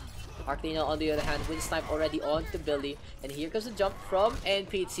sneaky. Arctana on the other hand with snipe already on to Billy. And here comes the jump from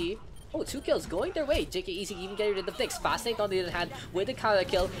NPT. Oh, 2 kills going their way. JK Easy even getting rid of Daks. Fascinate on the other hand with the counter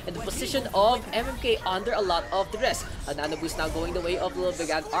kill, and the position of MMK under a lot of duress. A nano boost now going the way of Little Big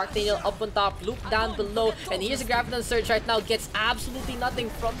Ant. Arctana up on top, loop down below, and here's a Graviton Surge right now. Gets absolutely nothing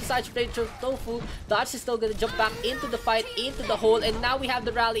from the side play to Tofu. Dodge is still gonna jump back into the fight, into the hole, and now we have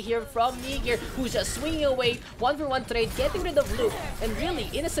the rally here from Nigir, who's just swinging away, 1-for-1 trade, getting rid of Luke. And really,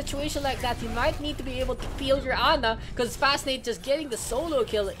 in a situation like that, you might need to be able to peel your Ana, because Fascinate just getting the solo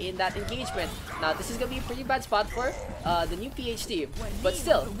kill in that engagement. Now this is gonna be a pretty bad spot for the new PH team, but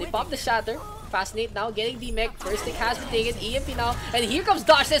still they pop the shatter. Fascinate now getting the mech. First stick has been taken. EMP now, and here comes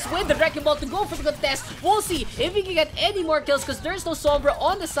Dodges with the Wrecking Ball to go for the contest. We'll see if he can get any more kills, because there's no Sombra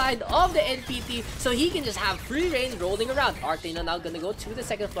on the side of the NPT, so he can just have free reign rolling around. Arctana now gonna go to the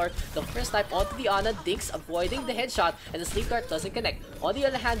second floor. The first snipe onto the Ana. Daks avoiding the headshot, and the sleep dart doesn't connect. On the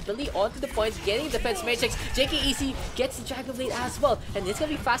other hand, Billy onto the point, getting defense matrix. JK Easy gets the Dragon Blade as well, and it's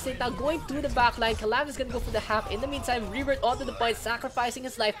gonna be Fascinate now going to the backline. Calam is gonna go for the half. In the meantime, Rebirth onto the point, sacrificing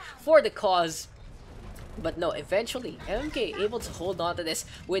his life for the cause. But no, eventually, MMK able to hold on to this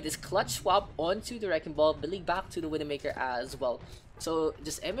with his clutch swap onto the Wrecking Ball, Billy back to the Widowmaker as well. So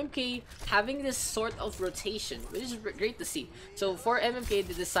just MMK having this sort of rotation, which is great to see. So for MMK,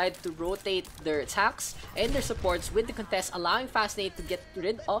 they decide to rotate their attacks and their supports with the contest, allowing Fascinate to get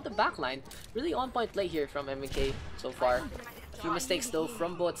rid of the backline. Really on point play here from MMK so far. A few mistakes though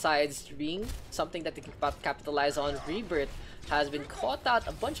from both sides, being something that they can capitalize on. Rebirth has been caught out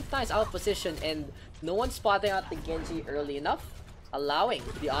a bunch of times out of position, and no one spotting out the Genji early enough, allowing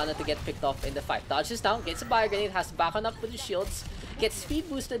the Ana to get picked off in the fight. Dodges down, gets a Bio Grenade, has to back on up with the shields, gets speed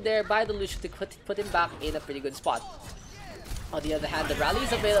boosted there by the Lucio to put him back in a pretty good spot. On the other hand, the rally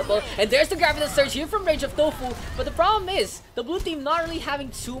is available, and there's the Graviton Surge here from Rage of Tofu, but the problem is, the blue team not really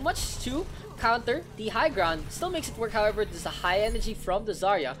having too much to counter the high ground. Still makes it work, however. There's a high energy from the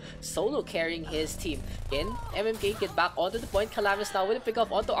Zarya, solo carrying his team. Again, MMK get back onto the point. Calamitous now with a pick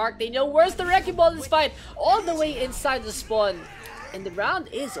up onto Arctana. Where's the Wrecking Ball in this fight? All the way inside the spawn. And the round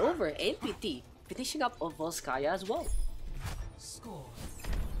is over. NPT finishing up on Volskaya as well. Score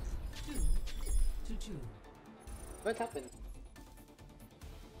 2-2. What happened?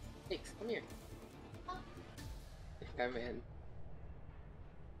 Daks, come here. Come in.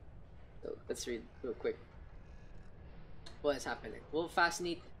 So let's read real quick. What is happening? Will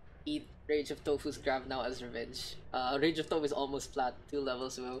Fascinate eat Rage of Tofu's grab now as revenge? Rage of Tofu is almost flat. 2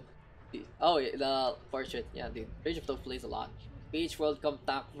 levels will. Oh, yeah, the portrait. Yeah, dude. Rage of Tofu plays a lot. PH World Cup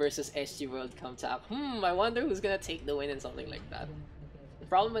TAC versus SG World Cup TAC. I wonder who's gonna take the win in something like that.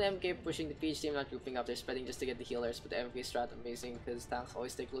 problem with MK pushing the PH team, not grouping up, they're spreading just to get the healers, but the MK strat amazing because tanks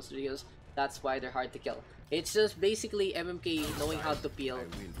always stay close to the heals. That's why they're hard to kill. It's just basically MMK knowing how to peel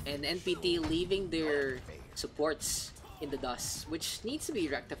and NPT leaving their supports in the dust, which needs to be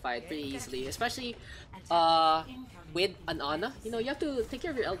rectified pretty easily, especially with an Ana. You know, you have to take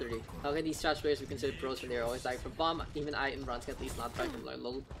care of your elderly. Okay, these trash players we consider pros when they're always dying from bomb. Even I in bronze can at least not try from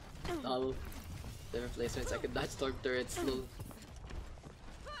low. The replacements, I could dodge storm turrets, low.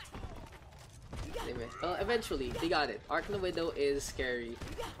 Anyway, well, eventually they got it. Arc the Widow is scary.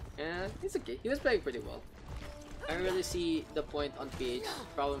 Yeah, it's okay. He was playing pretty well. I don't really see the point on PH.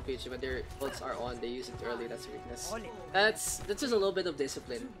 Problem PH when their ults are on, they use it early. That's a weakness. That's just a little bit of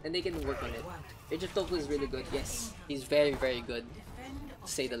discipline, and they can work on it. Rage of Tofu is really good. Yes, he's very good,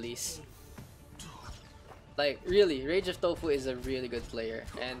 to say the least. Like really, Rage of Tofu is a really good player,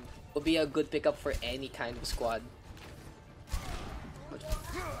 and will be a good pickup for any kind of squad.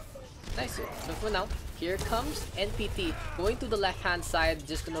 Nice. So for now, here comes NPT going to the left hand side,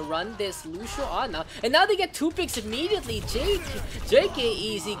 just gonna run this Lucio on now, and now they get 2 picks immediately. JK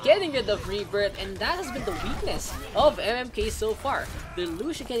Easy getting rid of Rebirth, and that has been the weakness of MMK so far. The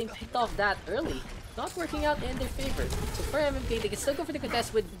Lucio getting picked off that early, not working out in their favor. So for MMK, they can still go for the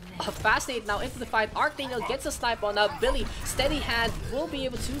contest with a fast 8 now into the fight. Archdaniel gets a snipe on up. Billy, steady hand, will be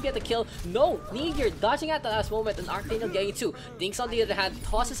able to get the kill. No, Negear dodging at the last moment, and Archdaniel getting 2. Dinks on the other hand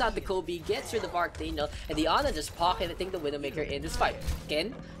tosses out the Kobe, gets rid of Archdaniel, and the Ana just pocketing the Widowmaker in this fight.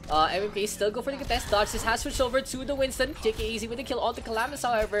 Again, MMK still go for the contest. Dodges has switched over to the Winston. JK Easy with the kill on the Calamus,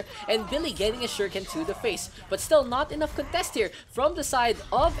 however, and Billy getting a shuriken to the face. But still not enough contest here from the side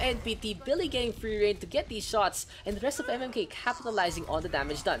of NPT. Billy getting free reign to get these shots, and the rest of MMK capitalizing on the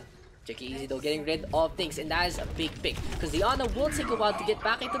damage done. JK Easy though getting rid of things, and that is a big pick because the Ana will take a while to get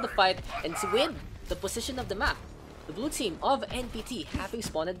back into the fight and to win the position of the map. The blue team of NPT having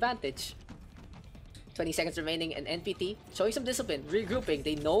spawn advantage. 20 seconds remaining, and NPT showing some discipline, regrouping.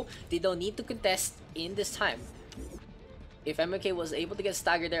 They know they don't need to contest in this time. If MMK was able to get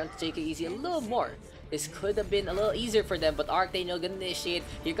staggered there on JK Easy a little more, this could have been a little easier for them, but Archdaniel gonna initiate.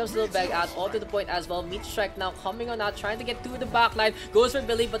 Here comes Little Bag out, all to the point as well. Meat Strike now coming on out, trying to get to the backline. Goes for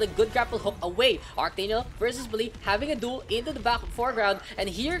Billy, but a good grapple hook away. Archdaniel versus Billy having a duel into the back foreground. And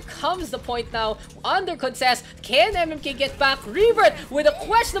here comes the point now under contest. Can MMK get back? Rebirth with a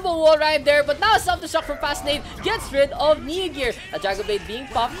questionable wall ride there, but now self-destruct from Fascinate gets rid of Negear. A Dragon Blade being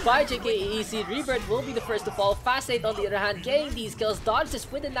popped by JK Easy. Rebirth will be the first to fall. Fascinate on the other hand getting these kills.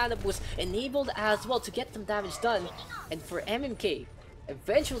 Dodges with the nano boost enabled as well to get some damage done. And for MMK,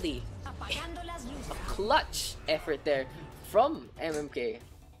 eventually a clutch effort there from MMK.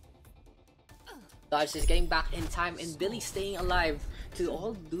 Dodge is getting back in time, and Billy staying alive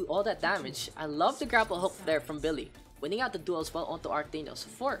to do all that damage. I love the grapple hook there from Billy, winning out the duel as well onto Archdaniel. So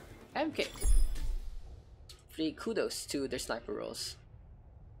for MMK, free kudos to their sniper rolls.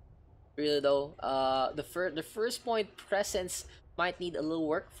 Really though, the first point presence might need a little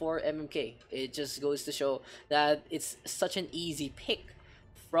work for MMK. It just goes to show that it's such an easy pick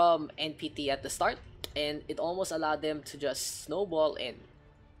from NPT at the start, and it almost allowed them to just snowball in.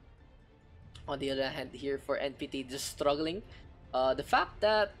 On the other hand, here for NPT, just struggling. The fact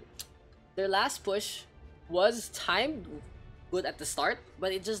that their last push was timed good at the start,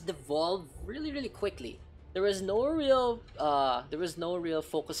 but it just devolved really quickly. There was no real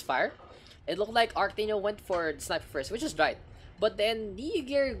focus fire. It looked like Archdaniel went for the sniper first, which is right. But then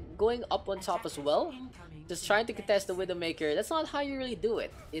Negear going up on top as well, just trying to contest the Widowmaker. That's not how you really do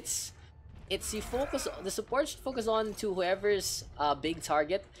it. It's you focus, the support should focus on to whoever's big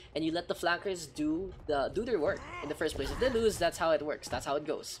target, and you let the flankers do their work in the first place. If they lose, that's how it works. That's how it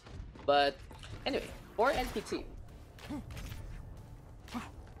goes. But anyway, for NPT,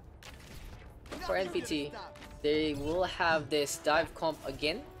 they will have this dive comp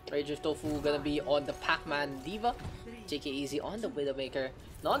again. Rage of Tofu gonna be on the Pac-Man Diva. JK Easy on the Widowmaker.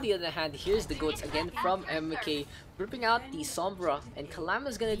 And on the other hand, here's the goats again from MMK, ripping out the Sombra, and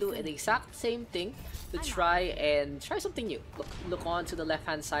Kalama's gonna do the exact same thing to try something new. Look on to the left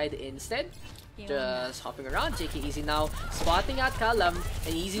hand side instead. Just hopping around. JK Easy now spotting out Kalam,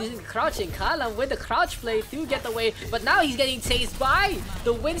 and he's using crouching. Kalam with the crouch play to get away, but now he's getting tased by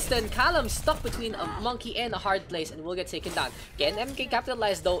the Winston. Kalam stuck between a monkey and a hard place and will get taken down. Can MK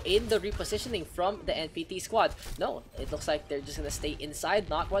capitalize though in the repositioning from the NPT squad? No, it looks like they're just gonna stay inside,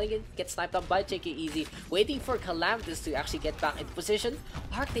 not wanting to get sniped up by JK Easy, waiting for Calamitous to actually get back into position.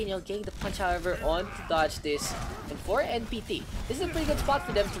 Archdaniel getting the punch, however, on to dodge this. And for NPT, this is a pretty good spot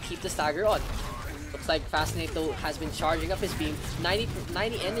for them to keep the stagger on. Looks like Fascinato has been charging up his beam. 90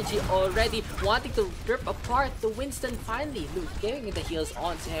 energy already, wanting to rip apart the Winston finally. Luke getting the heals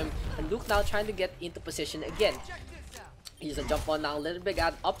onto him, and Luke now trying to get into position again. He's gonna jump on now, little big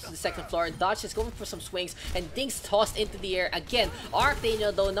out up to the second floor. Dodge is going for some swings, and Dinks tossed into the air again.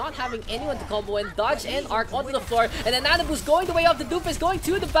 Archdaniel though not having anyone to combo in. Dodge and Arc onto the floor, and then Nanabu's going the way of the Doofus, going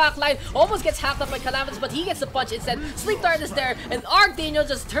to the back line. Almost gets hacked up by Calamitous, but he gets the punch instead. Sleep Dart is there, and Archdaniel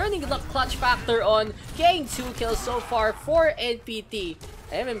just turning the clutch factor on, getting 2 kills so far for NPT.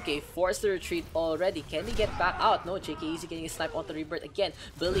 MMK forced to retreat already. Can they get back out? No, JK Easy getting a snipe onto Rebirth again.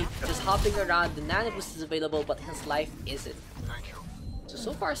 Billy just hopping around. The Nano Boost is available, but his life isn't.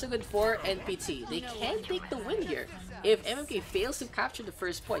 So far so good for NPT. They can take the win here if MMK fails to capture the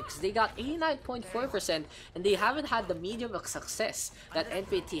first point, because they got 89.4% and they haven't had the medium of success that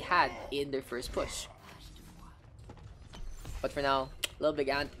NPT had in their first push. But for now, Lil Big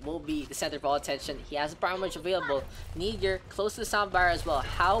Ant will be the center of all attention. He has the Prime Merge available. Neeger close to the sound bar as well.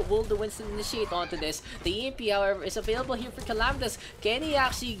 How will the Winston initiate onto this? The EMP, however, is available here for Calamitous. Can he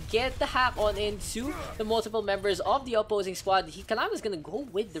actually get the hack on into the multiple members of the opposing squad? Calamitous is gonna go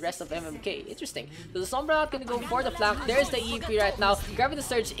with the rest of MMK. Interesting. So the Sombra not gonna go for the flank. There's the EMP right now. Gravity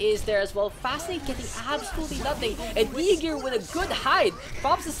Surge is there as well. Fascinating getting absolutely nothing. And Neeger with a good hide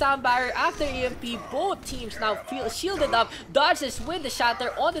pops the sound barrier after EMP. Both teams now feel shielded up. Dodges with the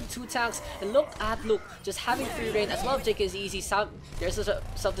shatter on the 2 tanks, and look at Luke just having free reign as well. JK's easy sound. There's a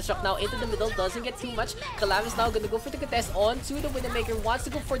self-destruct now into the middle, doesn't get too much. Calamitous now gonna go for the contest onto the Widowmaker, wants to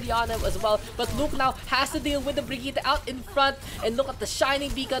go for the Ana as well, but Luke now has to deal with the Brigitte out in front, and look at the shining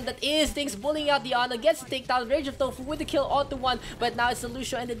beacon that is things bullying out the Ana, gets the takedown. Rage of Tofu with the kill onto 1, but now it's the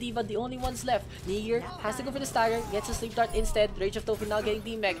Lucio and the Diva, the only ones left. Neeger has to go for the stagger, gets a sleep dart instead. Rage of Tofu now getting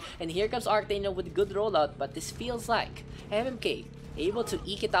D-Mech, and here comes Archdaniel with a good rollout, but this feels like MMK able to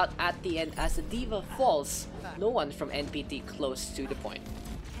eke it out at the end as the Diva falls. No one from NPT close to the point.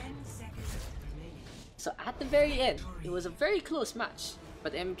 So at the very end, it was a very close match,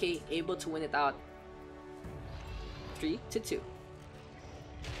 but MK able to win it out 3-2.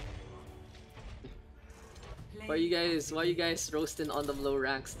 Why you guys roasting on the low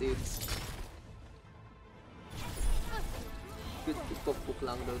ranks, dudes? Good poke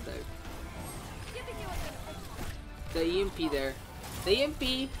lang though, dive. The EMP there. The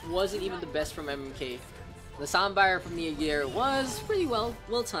EMP wasn't even the best from MMK. The sound barrier from Neeger was pretty well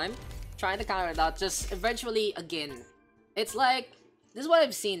timed. Trying to counter it out, just eventually again. It's like, this is what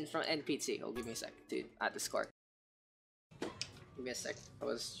I've seen from NPT. Oh, give me a sec to add the score. Give me a sec. I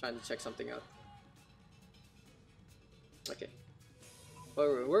was trying to check something out. Okay.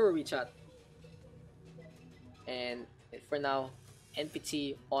 Where were we, chat? And for now,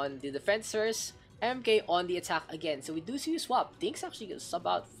 NPT on the defenders. MK on the attack again. So we do see a swap. Dinks actually gonna sub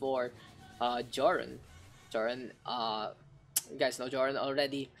out for Joran. Joran, you guys know Joran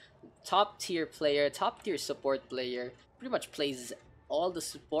already. Top tier player, top tier support player. Pretty much plays all the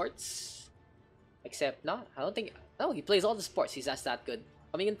supports. Except, no, I don't think, no, he plays all the supports. He's just that good.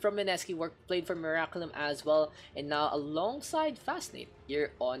 Coming in from Mineski, played for Miraculum as well. And now alongside Fascinate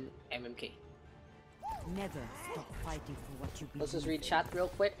here on MMK. Never stop fighting for what you believe. Let's just read chat real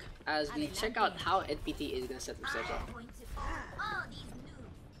quick as we check out how NPT is gonna set themselves up.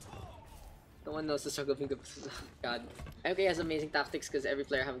 No one knows the struggle being the God. MK has amazing tactics because every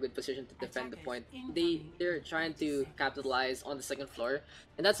player have a good position to defend the point. They're trying to capitalize on the second floor,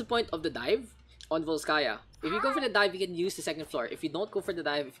 and that's the point of the dive on Volskaya. If you go for the dive, you can use the second floor. If you don't go for the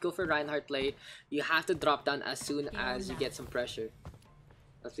dive, if you go for Reinhardt play, you have to drop down as soon as you get some pressure.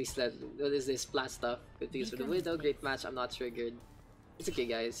 At least that, what is this plat stuff? Good things for the Widow, great match, I'm not triggered. It's okay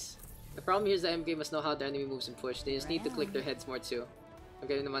guys. The problem here is that MK must know how their enemy moves and push. They just need to click their heads more too.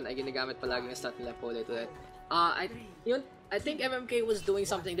 Okay naman ay ginagamit palagi ng stat nila po ulit. I think MMK was doing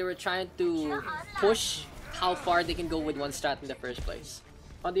something. They were trying to push how far they can go with one strat in the first place.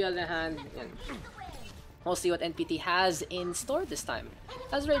 On the other hand, we'll see what NPT has in store this time.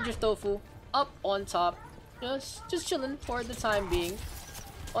 As Rage of Tofu up on top, just chilling for the time being.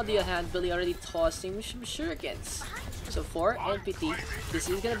 On the other hand, Billy already tossing some shurikens. So for NPT, this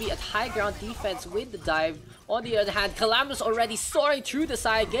is gonna be at high ground defense with the dive. On the other hand, Calamitous already soaring through the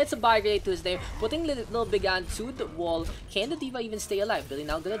side, gets a buy grenade to his name, putting Little Big Ant to the wall. Can the Diva even stay alive? Billy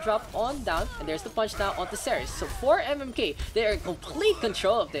now gonna drop on down, and there's the punch now onto Ceres. So for MMK, they are in complete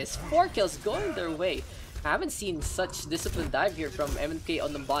control of this. 4 kills going their way. I haven't seen such disciplined dive here from MMK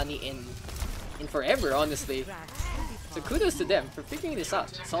on Numbani in forever, honestly. So kudos to them for figuring this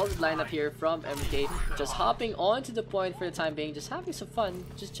out. Solid lineup here from MK. Just hopping on to the point for the time being. Just having some fun.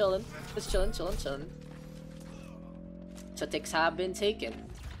 Just chilling. Just chilling. So ticks have been taken.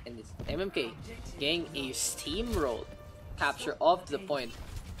 And it's MMK getting a steamroll capture of the point.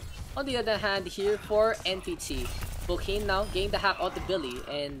 On the other hand, here for NPT, Volcane now getting the hack out to Billy,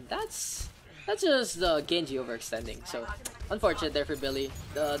 and that's just the Genji overextending. So unfortunate there for Billy.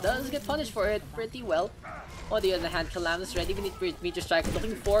 Does get punished for it pretty well. On the other hand, Calamus ready with Meteor Strike,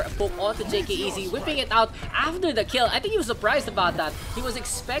 looking for a poke onto JK Easy, whipping it out after the kill. I think he was surprised about that. He was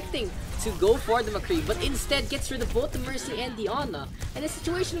expecting to go for the McCree, but instead gets rid of both the Mercy and the Ana. And in a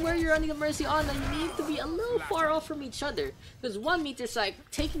situation where you're running a Mercy Ana, you need to be a little far off from each other, because one Meteor Strike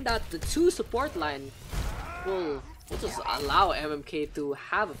taking out the two support line will just allow MMK to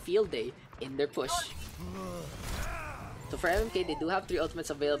have a field day in their push. So for MMK, they do have 3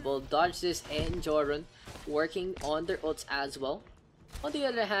 ultimates available, Dodge this and Joran working on their ults as well. On the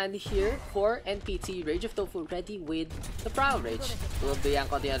other hand, here for NPT, Rage of Tofu ready with the Prowl Rage. Will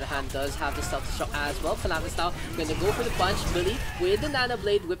Bianca on the other hand does have the self-destruct as well. Calamus now gonna go for the punch. Billy with the Nano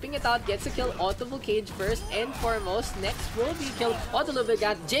Blade, whipping it out, gets a kill onto Volcage first and foremost. Next will be killed onto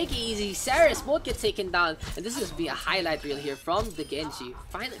Lubigat. JK Easy, Saris both get taken down, and this is gonna be a highlight reel here from the Genji,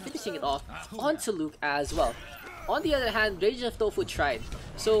 finally finishing it off onto Luke as well. On the other hand, Rage of Tofu tried.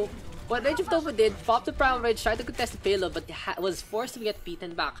 So what Rage of Tofu did, popped the Prowl Rage, tried to contest the payload, but was forced to get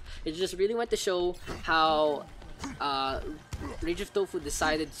beaten back. It just really went to show how Rage of Tofu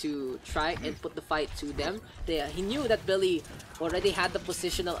decided to try and put the fight to them. He knew that Billy already had the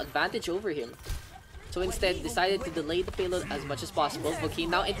positional advantage over him. So instead, decided to delay the payload as much as possible. Volcane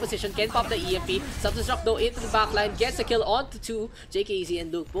now in position, can pop the EMP. Self-destruct though into the backline, gets a kill onto 2. JK Easy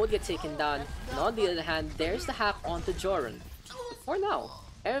and Luke both get taken down. And on the other hand, there's the hack onto Joran. For now,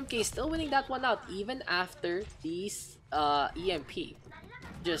 MMK still winning that one out even after these EMP.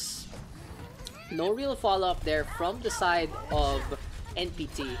 Just no real follow-up there from the side of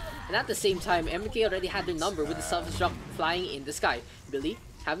NPT. And at the same time, MMK already had their number with the self-destruct flying in the sky. Billy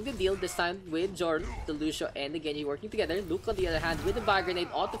having to deal this time with Jordan, the Lucio, and the Genji working together. Luke on the other hand with the Bio Grenade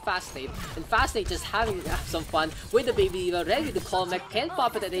onto Fascinate. And Fascinate just having some fun with the Baby Diva, ready to call mech. Can't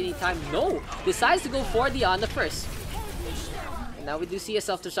pop it at any time. No! Decides to go for the Ana first. And now we do see a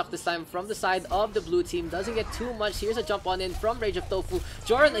self-destruct this time from the side of the blue team. Doesn't get too much. Here's a jump on in from Rage of Tofu.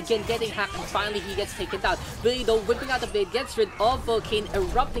 Jordan again getting hacked, and finally he gets taken down. Billy though whipping out the blade, gets rid of Volcane,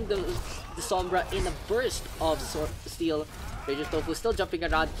 erupting the Sombra in a burst of steel. Rage of Tofu still jumping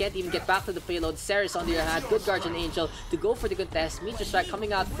around, can't even get back to the payload. Saris on the other hand, good Guardian Angel to go for the contest. Meteor Strike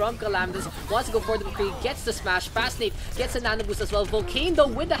coming out from Calamus, wants to go for the McCree, gets the smash. Fascinate gets a Nano Boost as well. Volcane though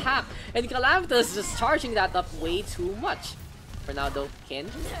with the hack, and Calamus just charging that up way too much. For now though,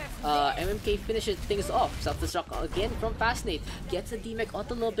 MMK finishes things off. Self-destruct again from Fascinate. Gets a D-Mech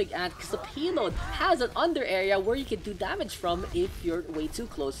onto Little Big Ant because the payload has an under area where you can do damage from if you're way too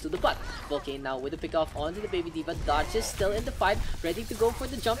close to the butt. Volcane now with the pick off onto the Baby Diva. Dodge is still in the fight, ready to go for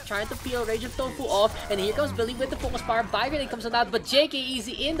the jump, trying to peel Rage of Tofu off. And here comes Billy with the focus power. Bio Grenade comes on out, but JK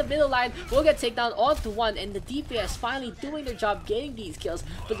Easy in the middle line will get taken down onto 1. And the DPS finally doing their job, getting these kills,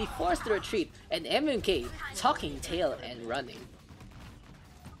 but they forced the retreat. And MMK tucking tail and running.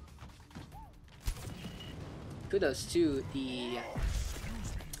 Kudos to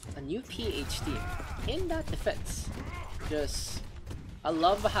a new PH team in that defense. I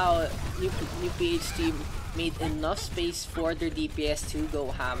love how new PH team made enough space for their DPS to go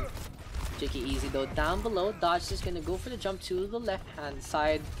ham. JK Easy though down below. Dodge is gonna go for the jump to the left hand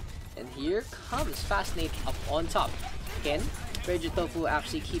side, and here comes Fascinate up on top. Again, Rage of Tofu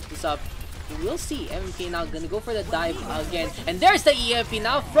actually keeps this up. We'll see. MMK now gonna go for the dive again. And there's the EMP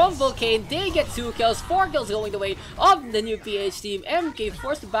now from Volcane. They get 2 kills, 4 kills going the way of the new PH team. MMK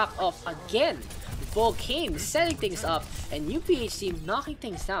forced to back off again. Volcane setting things up, and new PH team knocking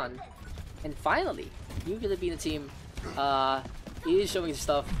things down. And finally, new Filipino team is showing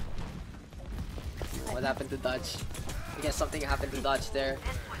stuff. What happened to Dodge? I guess something happened to Dodge there.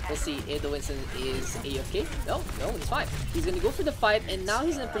 Let's see if the Winston is AFK. No, it's fine. He's gonna go for the fight, and now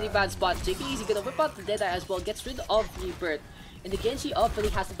he's in a pretty bad spot. JK Easy gonna whip out the Deadeye as well, gets rid of Rebirth. And the Genji of Philly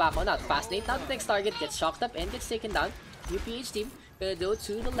has to back on out. Fascinate now the next target, gets shocked up and gets taken down. New PH team gonna go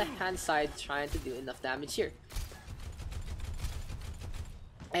to the left hand side, trying to do enough damage here.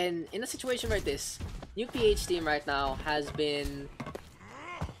 And in a situation like this, new PH team right now has been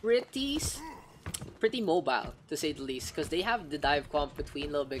pretty mobile, to say the least, because they have the dive comp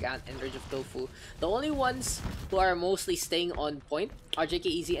between Little Big Ant and Rage of Tofu. The only ones who are mostly staying on point are JK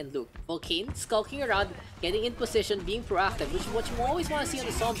Easy and Luke. Volcane skulking around, getting in position, being proactive, which is what you always want to see on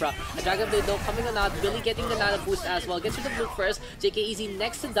the Sombra. A Dragon Blade though coming on out, Billy getting the Nano Boost as well, gets rid of Luke first, JK Easy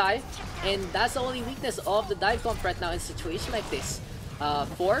next to die, and that's the only weakness of the dive comp right now in a situation like this.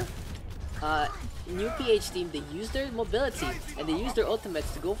 For new PH team, they use their mobility and they use their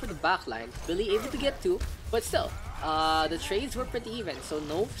ultimates to go for the backline. Billy able to get 2, but still, the trades were pretty even, so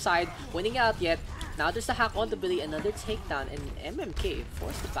no side winning out yet. Now there's a hack onto Billy, another takedown, and MMK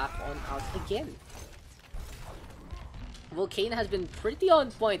forced the back on out again. Volcano has been pretty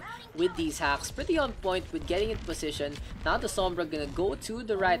on point with these hacks, pretty on point with getting in position. Now the Sombra gonna go to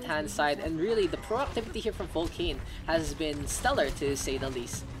the right hand side, and really the proactivity here from Volcano has been stellar to say the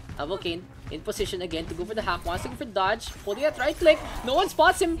least. Volcano in position again to go for the hack, wants to go for dodge, holding that right click, no one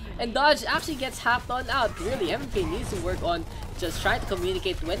spots him, and dodge actually gets hacked on out. Really, MMK needs to work on just trying to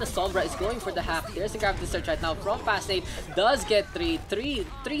communicate when the Sombra is going for the hack. There's a gravity search right now from Fascinate, does get three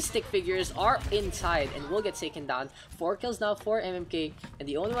stick figures are inside and will get taken down. 4 kills now for MMK, and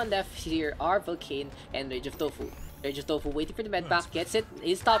the only one left here are Volcano and Rage of Tofu. Rage of Tofu waiting for the med back, gets it,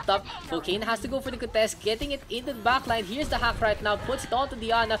 is topped up. Volcano has to go for the contest, getting it into the backline. Here's the hack right now, puts it onto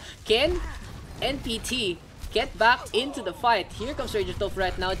Diana. Can NPT get back into the fight? Here comes Rage of Tofu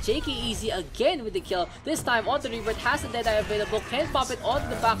right now. JK Easy again with the kill. This time on the revert, has the Deadeye available, can pop it onto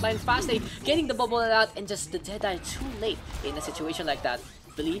the backline. Fascinate getting the bubble out, and just the Deadeye too late in a situation like that.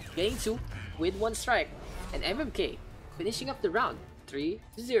 Billy getting 2 with 1 strike, and MMK finishing up the round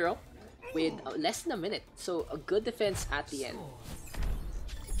 3-0. with less than a minute, so a good defense at the end.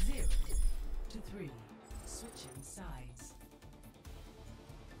 0-3, switching sides.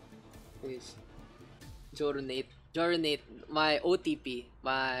 Please. Joronate, my OTP,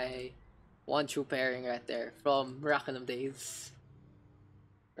 my one true pairing right there from Miraculum days.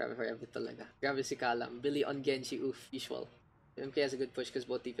 Grabe forever talaga. Grabe si Kalam. Billy on Genji, oof, usual. MK has a good push because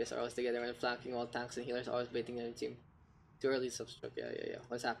both TPs are always together when flanking, all tanks and healers are always baiting their team. Too early substruct, yeah.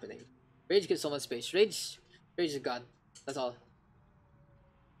 What's happening? Rage gives so much space. Rage is God. That's all.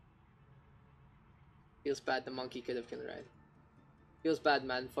 Feels bad the monkey could have killed right. Feels bad,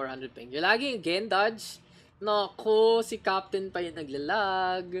 man. 400 ping. You're lagging again, Dodge? Naku, si Captain pa yung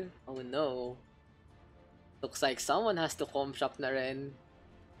naglalag. Oh no. Looks like someone has to comp shop na rin.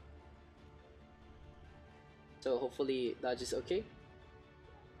 So hopefully Dodge is okay.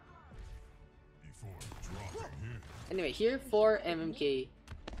 Anyway, here for MMK,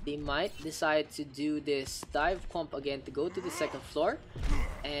 they might decide to do this dive comp again to go to the second floor.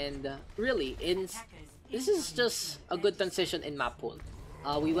 And really, this is just a good transition in map pool.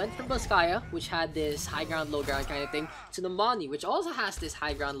 We went from Volskaya, which had this high ground, low ground kind of thing, to Numbani, which also has this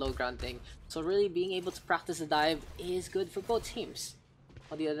high ground, low ground thing. So really being able to practice the dive is good for both teams.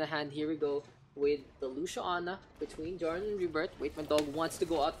 On the other hand, here we go with the Lucio Ana between Jordan and Rebirth. Wait, my dog wants to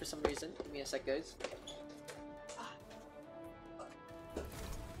go out for some reason. Give me a sec, guys.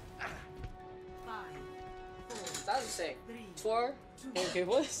 That's the same. 4. Okay,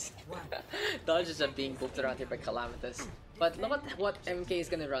 boys. Dodge is being booped around here by Calamitous. But look at what MK is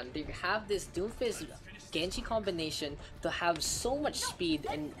gonna run. They have this Doomfist Genji combination to have so much speed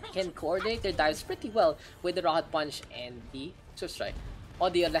and can coordinate their dives pretty well with the Rocket Punch and the Swift Strike.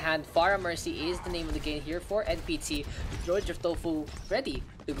 On the other hand, Farah Mercy is the name of the game here for NPT. Rage of Tofu ready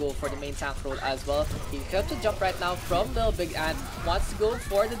to go for the main tank role as well. He kept to jump right now from the Big Ant. Wants to go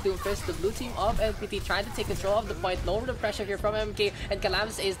for the Doomfist. The blue team of NPT trying to take control of the point. Lower the pressure here from MK, and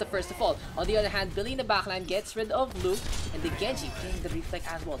Calamitous is the first to fall. On the other hand, Billy in the backline gets rid of Luke, and the Genji playing the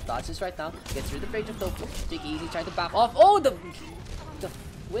reflect as well. Dodges right now, gets rid of Rage of Tofu. Take easy, trying to back off. Oh, the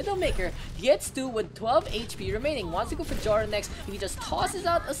Widowmaker gets 2 with 12 HP remaining. Wants to go for Jorah next. He just tosses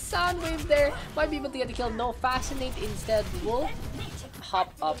out a sound wave there. Might be able to get the kill. No, Fascinate instead will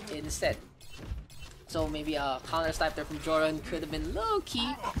hop up instead. So maybe a counter snipe there from Joran could have been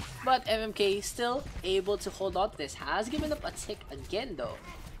low-key, but MMK still able to hold on to this. Has given up a tick again though.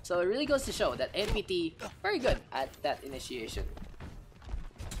 So it really goes to show that NPT very good at that initiation.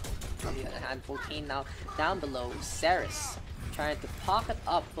 On the other hand, Volcano now down below. Ceres trying to pocket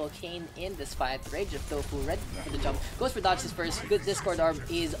up Volcano in this fight. Rage of Tofu ready for the jump. Goes for dodges first. Good Discord Orb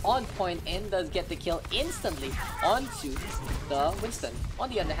is on point and does get the kill instantly onto the Winston. On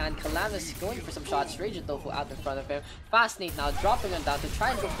the other hand, Calamitous going for some shots. Rage of Tofu out in front of him. Fascinate now dropping him down to try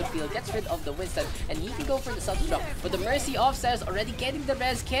and go for the field. Gets rid of the Winston and he can go for the self-destruct. But the Mercy of Ceres already getting the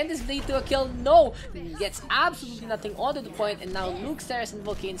res. Can this lead to a kill? No! Gets absolutely nothing onto the point, and now Luke, Ceres, and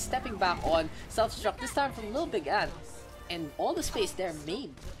Volcano stepping back on self-destruct. This time from Lil Big Ant. And all the space there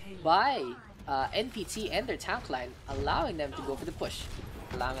made by NPT and their tank line, allowing them to go for the push.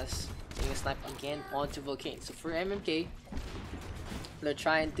 Lamas taking a snipe again onto Volcano. So for MMK, they're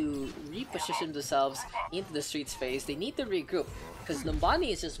trying to reposition themselves into the street space. They need to regroup because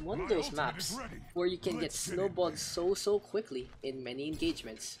Numbani is just one of those maps where you can get snowballed so quickly in many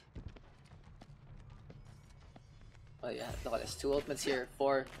engagements. Oh yeah, look at this. Two ultimates here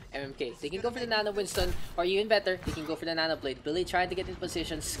for MMK. They can go for the Nano Winston, or even better, they can go for the Nano Blade. Billy trying to get in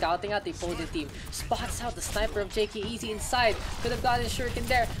position, scouting out the opposing team. Spots out the sniper of JK Easy inside. Could have gotten Shuriken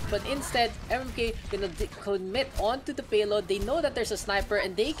there, but instead, MMK gonna commit onto the payload. They know that there's a sniper,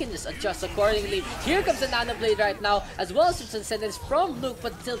 and they can just adjust accordingly. Here comes the Nano Blade right now, as well as some sentence from Luke,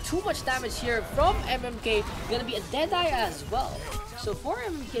 but still too much damage here from MMK. Gonna be a Deadeye as well. So for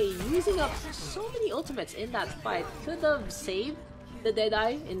MMK, using up so many ultimates in that fight, could have saved the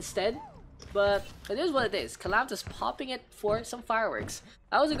Deadeye instead. But it is what it is. Calamtus popping it for some fireworks.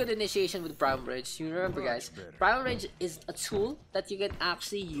 That was a good initiation with Primal Rage. You remember, guys, Primal Rage is a tool that you can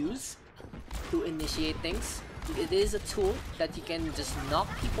actually use to initiate things. It is a tool that you can just knock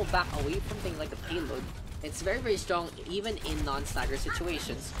people back away from things like the payload. It's very, very strong even in non-stagger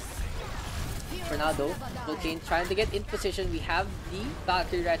situations. For now though, Volcane trying to get in position. We have the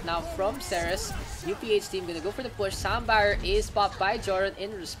Valkyrie right now from Ceres. UPH team gonna go for the push. Sound Barrier is popped by Joran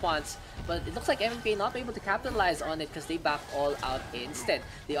in response. But it looks like MMK not able to capitalize on it because they back all out instead.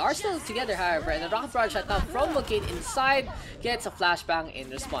 They are still together, however, and the rocket barrage right now from Volcane inside gets a flashbang in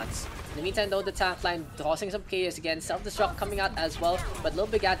response. In the meantime though, the tank line causing some chaos again. Self-destruct coming out as well, but Lil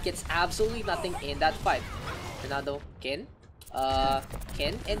Bigat gets absolutely nothing in that fight. For now though, can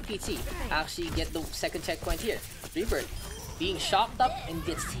NPT actually get the second checkpoint here? Rebirth being shocked up and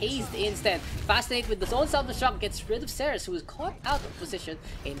gets tased instead. Fascinate with the own self-destruct gets rid of Ceres, who is caught out of position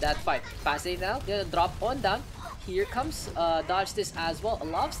in that fight. Fascinate now gonna drop on down. Here comes dodge this as well. A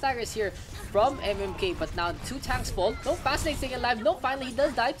lot of staggers here from MMK, but now the two tanks fall. No, Fascinate staying alive. No, finally he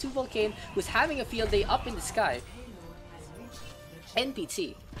does die to Volcane, who's having a field day up in the sky.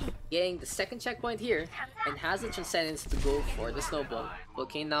 NPT getting the second checkpoint here and has the Transcendence to go for the snowball.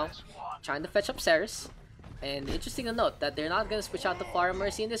 Volcane now trying to fetch up Ceres. And interesting to note that they're not going to switch out the Fire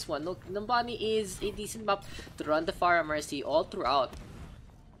Mercy in this one. Look, Numbani is a decent map to run the Fire Mercy all throughout.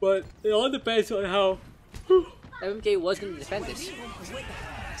 But it all depends on how MMK was going to defend this.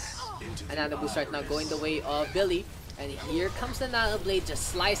 And now the boost right now going the way of Billy. And here comes the Nano Blade just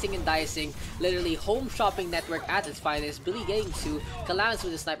slicing and dicing. Literally home shopping network at its finest. Billy getting to Calamity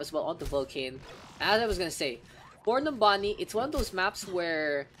with the snipe as well onto Volcane. As I was gonna say, for Numbani, it's one of those maps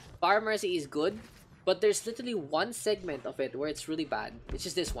where Fire Mercy is good, but there's literally one segment of it where it's really bad. It's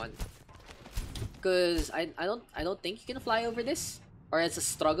just this one. Because I don't think you can fly over this, or it's a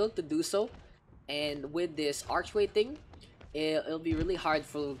struggle to do so. And with this archway thing, it'll be really hard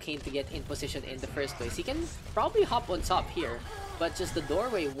for Kane to get in position in the first place. He can probably hop on top here, but just the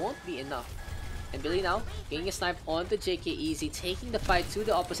doorway won't be enough. And Billy now getting a snipe onto JK Easy, taking the fight to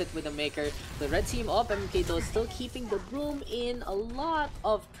the opposite with the Maker. The red team of MMK though still keeping the room in. A lot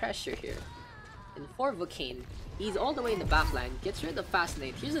of pressure here. And for Volcane, he's all the way in the back line, gets rid of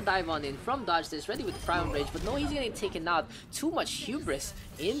Fascinate. Here's a dive on in from Dodge this, ready with the Primal Rage, but no, he's getting taken out. Too much hubris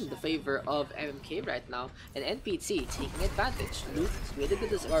in the favor of MMK right now. And NPT taking advantage. Luke with a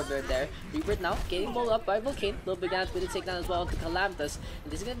good discover there. Rebirth now getting bowled up by Volcane. Lil Bigant with a takedown as well to Calamtus.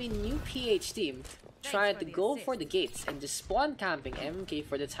 And this is gonna be new PH team trying to go for the gates and just spawn camping MMK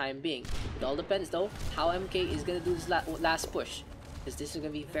for the time being. It all depends though how MMK is gonna do this last push, because this is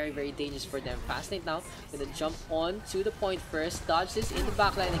going to be very, very dangerous for them. Fascinate now, going to jump on to the point first, dodge this in the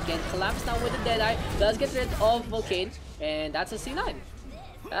backline again, collapse now with the Deadeye, does get rid of Volcane, and that's a C9.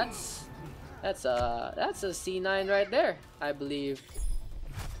 That's a C9 right there, I believe.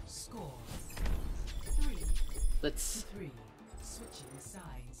 Score Let's 3. Switching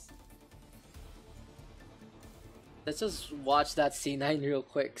sides. Let's just watch that C9 real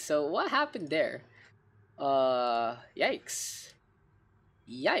quick. So what happened there? Yikes.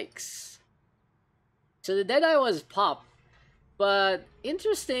 Yikes. So the Deadeye was popped, but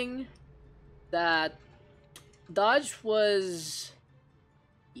interesting that Dodge was,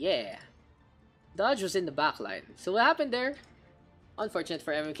 Dodge was in the back line. So what happened there? Unfortunate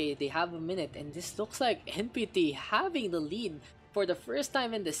for MMK, they have a minute, and this looks like NPT having the lead for the first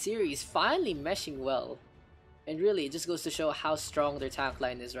time in the series, finally meshing well. And really, it just goes to show how strong their tank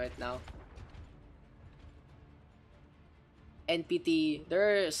line is right now. NPT,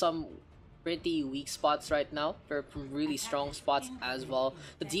 there are some pretty weak spots right now. There are really strong spots as well.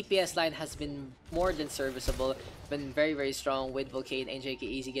 The DPS line has been more than serviceable. Been very, very strong with Volcane and JK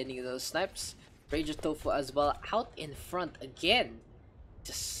Easy getting those snipes. Rage of Tofu as well out in front again.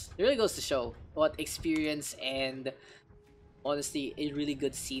 Just it really goes to show what experience and honestly a really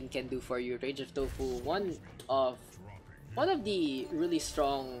good scene can do for you. Rage of Tofu, one of the really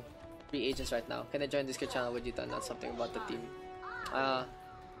strong free agents right now. Can I join Discord channel with you to not something about the team?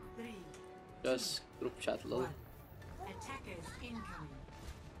 Just group chat lol. Attackers incoming.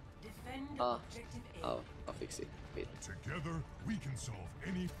 Defend I'll objective A. fix it. Wait. Together, we can solve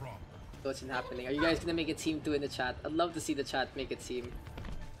any problem. What's happening? Are you guys gonna make a team 2 in the chat? I'd love to see the chat make a team.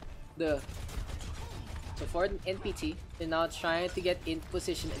 So for NPT, they're now trying to get in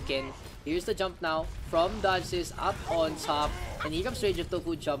position again. Here's the jump now from Dodges up on top, and here comes Rage of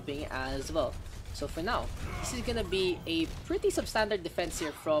Tofu jumping as well. So for now, this is gonna be a pretty substandard defense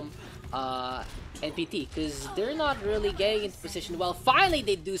here from NPT, because they're not really getting into position well. Finally,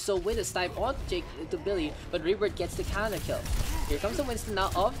 they do so with a snipe on to Billy, but Rebirth gets the counter kill. Here comes the Winston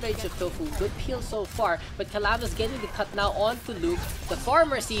now of Rage of Tofu. Good peel so far, but Calamus getting the cut now onto Luke. The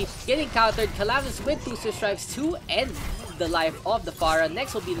Pharmacy getting countered. Calamus with 2 Swift Strikes to end the life of the Pharah.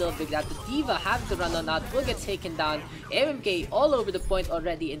 Next will be Lil Big that the Diva having to run on out, will get taken down. MMK all over the point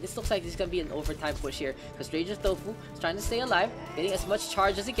already, and this looks like this is gonna be an overtime push here, because Rage of Tofu is trying to stay alive, getting as much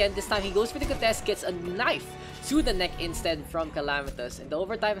charge as he can. This time he goes for the contest, gets a knife to the neck instead from Calamitous, and the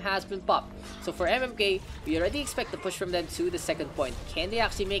overtime has been popped. So for MMK, we already expect the push from them to the second point. Can they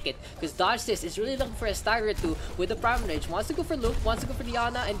actually make it? Because Dodge this is really looking for a stagger 2 with the Prime Rage. Wants to go for Luke, wants to go for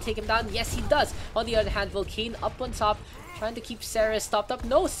Diana and take him down. Yes, he does. On the other hand, Volcane up on top, trying to keep Ceres stopped up.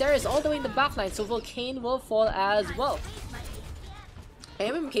 No, Ceres all the way in the backline, so Volcane will fall as well.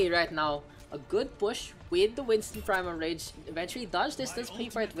 MMK right now, a good push with the Winston Primal Rage. Eventually Dodge this does pay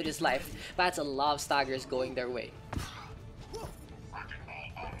for it with his life. That's a lot of staggers going their way.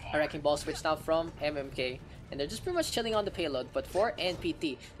 A Wrecking Ball switch now from MMK, and they're just pretty much chilling on the payload. But for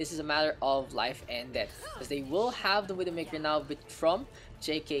NPT, this is a matter of life and death, because they will have the Widowmaker now from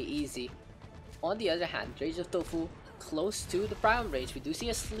JK Easy. On the other hand, Rage of Tofu close to the Prime Rage. We do see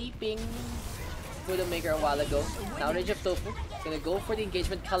a sleeping Widowmaker a while ago. Now Rage of Tofu gonna go for the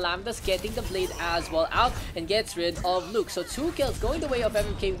engagement. Calamitous getting the blade as well out and gets rid of Luke. So 2 kills going the way of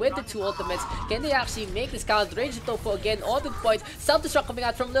MMK with the 2 ultimates. Can they actually make this count? Rage of Tofu again on the point. Self-destruct coming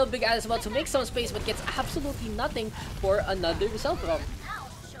out from Lil Big as well to make some space, but gets absolutely nothing for another self-bomb.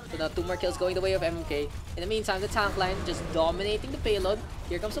 So now 2 more kills going the way of MMK. In the meantime, the tank line just dominating the payload.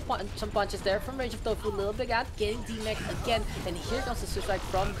 Here comes some punches there from Rage of Tofu. Little Big Ant getting D-Mech again. And here comes the switch strike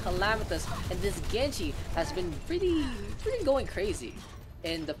from Calamitous. And this Genji has been pretty going crazy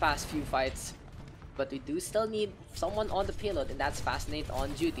in the past few fights. But we do still need someone on the payload, and that's Fascinate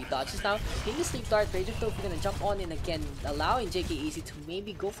on duty. Dodges now, hitting the Sleep Dart. Rage of Tofu gonna jump on in again, allowing JK Easy to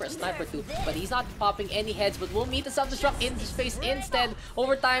maybe go for a sniper too. But he's not popping any heads, but we'll meet the self-destruct in his face instead.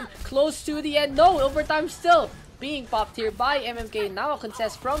 Overtime, close to the end. No, overtime still being popped here by MMK. Now a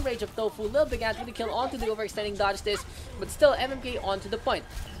contest from Rage of Tofu. Lil Big Ant with the kill onto the overextending Dodge this, but still MMK onto the point.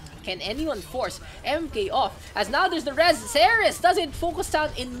 Can anyone force MK off? As now there's the res. Ceres doesn't focus down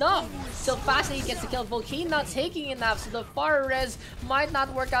enough. So fast he gets the kill. Volcane not taking enough. So the far res might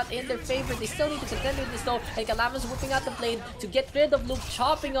not work out in their favor. They still need to contend with this though. And Calamus whipping out the blade to get rid of Luke,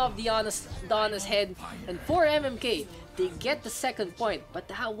 chopping off Diana's head. And for MMK, they get the second point. But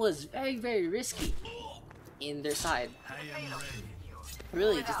that was very risky in their side.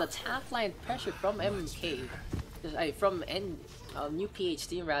 Really, just a tank line pressure from MMK. From new PH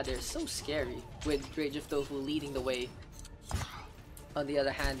team rather, so scary with Rage of Tofu leading the way. On the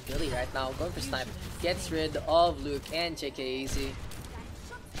other hand, Billy right now going for snipe, gets rid of Luke and JK Easy.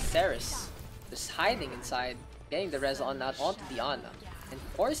 Ceres just hiding inside, getting the res on out onto Diana. And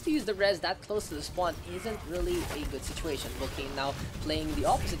forced to use the res that close to the spawn isn't really a good situation. Volcane now playing the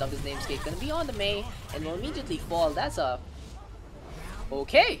opposite of his namesake, gonna be on the Mei and will immediately fall. That's a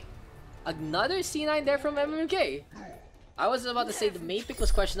okay. Another C9 there from MMK. I was about to say the Mei pick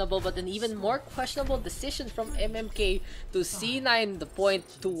was questionable, but an even more questionable decision from MMK to C9 the point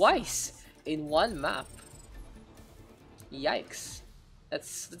twice in one map. Yikes.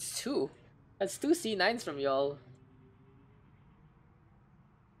 That's 2. That's 2 C9s from y'all.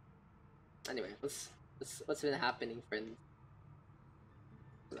 Anyway, what's been happening, friend?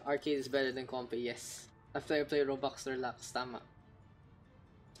 Arcade is better than Compe, yes. After I play Roblox or Lax, tama.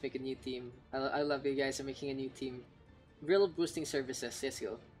 Let's make a new team. I love you guys are making a new team. Real boosting services, let's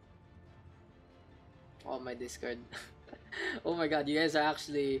go. Oh, my Discord. Oh my god, you guys are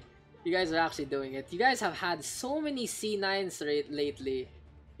actually doing it. You guys have had so many C9s lately.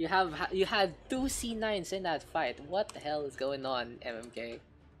 You had 2 C9s in that fight. What the hell is going on, MMK?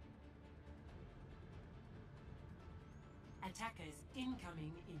 Attackers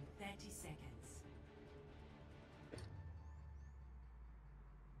incoming in 30 seconds.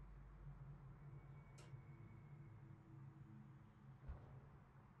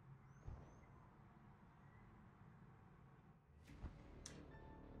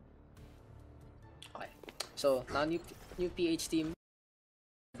 Okay. So now new PH team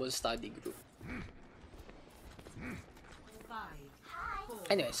will study group.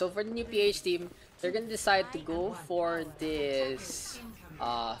 Anyway, so for the new PH team, they're gonna decide to go for this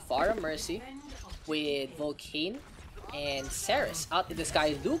Pharah Mercy with Volcane and Ceres out in the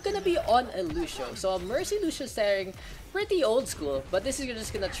sky. Luke gonna be on a Lucio. So a Mercy Lucio staring pretty old school, but this is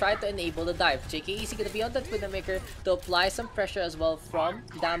just gonna try to enable the dive. JKEC gonna be on that Widowmaker to apply some pressure as well from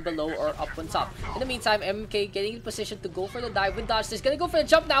down below or up on top. In the meantime, MMK getting in position to go for the dive with Daks. He's gonna go for the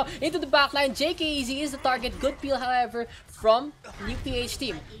jump now into the backline. JKEC is the target. Good peel, however, from new PH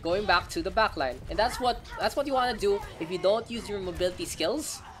team going back to the backline, and that's what you want to do if you don't use your mobility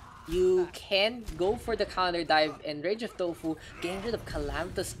skills. You can go for the counter dive and Rage of Tofu, getting rid of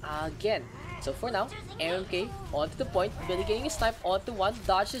Calamitous again. So for now, MMK onto the point, Billy getting a snipe onto one,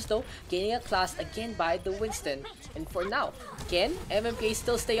 dodges though, getting a class again by the Winston. And for now, can MMK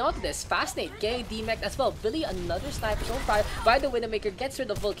still stay onto this? Fascinate, getting DMAC as well. Billy another snipe so far by the Widowmaker, gets rid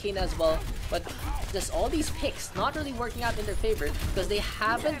of Volcano as well. But just all these picks not really working out in their favor because they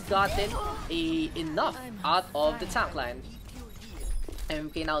haven't gotten enough out of the tank line.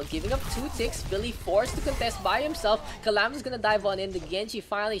 MMK now giving up 2 ticks. Billy forced to contest by himself. Calamitous gonna dive on in. The Genji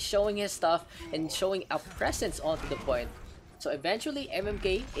finally showing his stuff and showing a presence onto the point. So eventually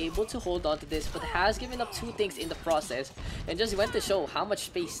MMK able to hold on to this, but has given up 2 things in the process, and just went to show how much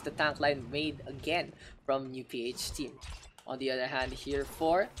space the tank line made again from new PH team. On the other hand, here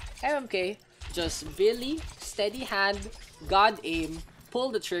for MMK, just Billy, steady hand, God aim, pull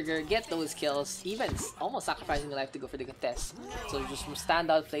the trigger, get those kills, even almost sacrificing your life to go for the contest. So just some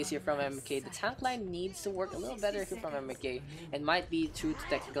standout plays here from MMK. The tank line needs to work a little better here from MMK, and might be due to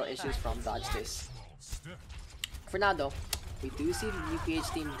technical issues from Dodge this. For now though, we do see the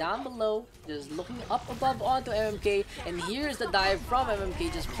UPH team down below, just looking up above onto MMK, and here's the dive from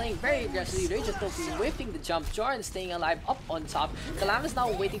MMK, just playing very aggressively. Rage of Tofu whipping the jump, Jordan staying alive up on top. Calamitous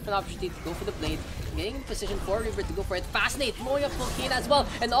now waiting for an opportunity to go for the blade, getting in position for River to go for it. Fascinate, blowing up Volcano as well,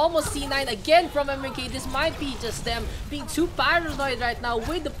 and almost C9 again from MMK. This might be just them being too paranoid right now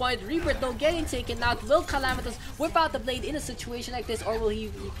with the point. River though getting taken out. Will Calamitous whip out the blade in a situation like this, or will he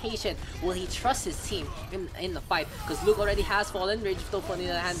be patient? Will he trust his team in the fight? Because Luke already has fallen. Rage of Tofu on the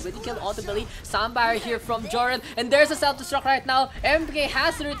other hand with the kill onto Billy. Sound barrier here from Jordan, and there's a self-destruct right now. MMK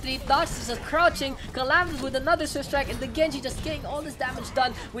has to retreat. Dodge is just crouching. Calamitous with another swift strike, and the Genji just getting all this damage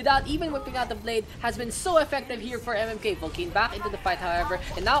done without even whipping out the blade has been so effective here for MMK. Volcane back into the fight, however,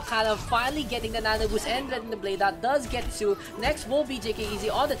 and now kind of finally getting the nano boost and letting the blade out. Does get 2. Next will be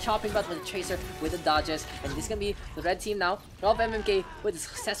JKEZ on the chopping block with the Tracer with the dodges, and this is gonna be the red team now of MMK with a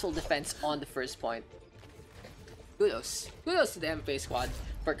successful defense on the first point. Kudos to the MMK squad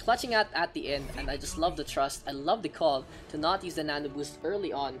for clutching out at the end, and I just love the trust. I love the call to not use the nano boost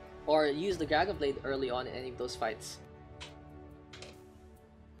early on, or use the Dragon Blade early on in any of those fights.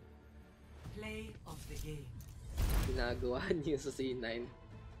 Play of the game. Ginagawa niyo sa C9.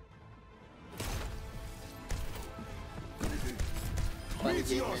 Funny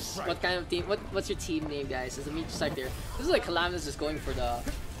gamers. What kind of team? What's your team name, guys? Is a meteor strike here? This is like Calamitous just going for the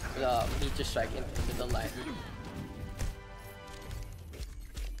meteor strike into the line.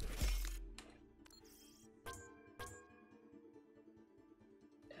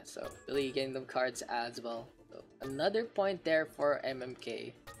 So Billy getting them cards as well. So another point there for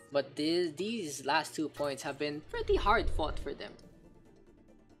MMK, but these last 2 points have been pretty hard fought for them.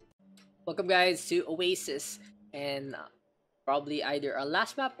 Welcome guys to Oasis, and probably either a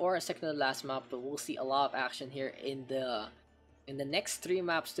last map or a second to last map, but we'll see a lot of action here in the next 3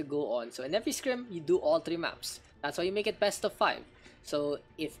 maps to go on. So in every scrim you do all 3 maps. That's why you make it best of 5. So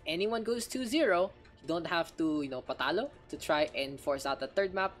if anyone goes 2-0, you don't have to, patalo to try and force out the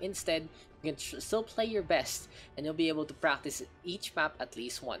 3rd map. Instead, you can still play your best, and you'll be able to practice each map at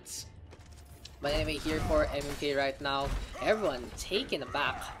least once. But anyway, here for MMK right now, everyone taken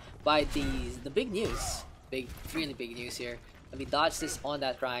aback by the big news. Really big news here. And we dodged this on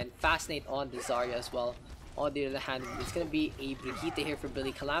that Ryan. Fascinate on the Zarya as well. On the other hand, it's gonna be a Brigitte here for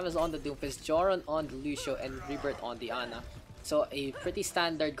Billy. Calamitous on the Doomfist, Joran on the Lucio, and Rebirth on the Ana. So a pretty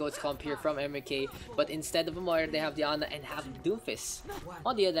standard goats comp here from MMK, but instead of a Moira, they have the Ana and have Doomfist.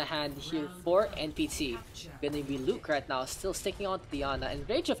 On the other hand, here for NPT, gonna be Luke right now, still sticking on to the Ana, and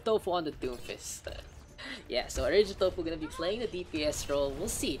Rage of Tofu on the Doomfist. Yeah, so Rage of Tofu gonna be playing the DPS role. We'll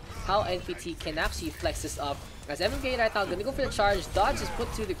see how NPT can actually flex this up. As MMK right now gonna go for the charge, Dodge is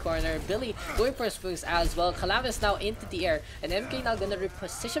put to the corner, Billy going for swings as well, Calamitous now into the air, and MMK now gonna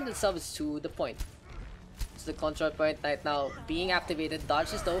reposition themselves to the point. The control point right now being activated.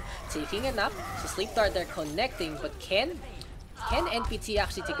 Dodges though taking a nap. So Sleep Dart they're connecting, but can can NPT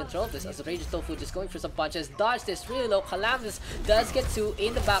actually take control of this as Rage of Tofu just going for some punches? Dodge this really low. Calamus does get 2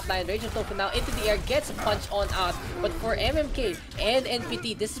 in the back line. Rage of Tofu now into the air, gets a punch on out. But for MMK and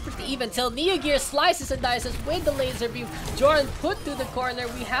NPT, this is pretty even till Neo Gear slices and dices with the laser beam. Jordan put to the corner.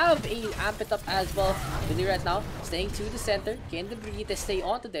 We have a amp it up as well. Billy right now staying to the center. Can the Brigitte stay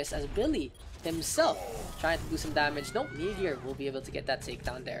onto this as Billy himself trying to do some damage? Nope, Neo Gear will be able to get that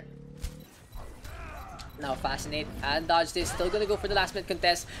takedown there. Now Fascinate and Dodge this, still gonna go for the last minute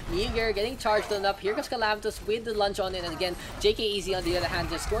contest. Meager getting charged on up. Here comes Calamitous with the lunge on in, and again JK Easy on the other hand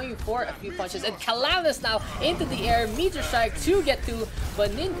just going for a few punches, and Calamitous now into the air, Meteor Strike to get to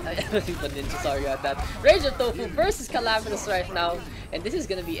Ninja, sorry about that. Rage of Tofu versus Calamitous right now, and this is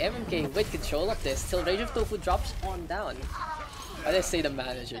gonna be MMK with control of this till Rage of Tofu drops on down. I just say the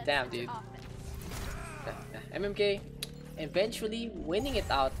manager, damn dude. MMK eventually winning it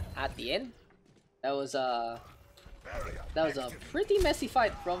out at the end. That was a pretty messy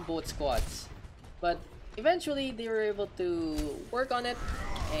fight from both squads, but eventually they were able to work on it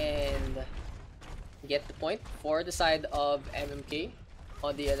and get the point for the side of MMK.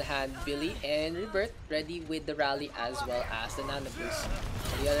 On the other hand, Billy and Rebirth ready with the rally as well as the Nano Boost.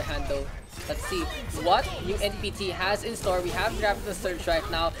 On the other hand though, let's see what new NPT has in store. We have Gravitas Surge right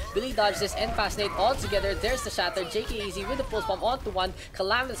now. Billy dodges this and Fascinate all together. There's the Shatter. JK Easy with the Pulse Bomb onto one.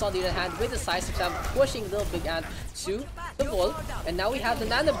 Calamitous on the other hand with the Size of Sam pushing Little Big Ant to the wall. And now we have the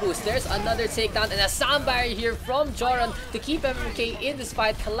Nano Boost. There's another takedown and a sound barrier here from Joran to keep MMK in this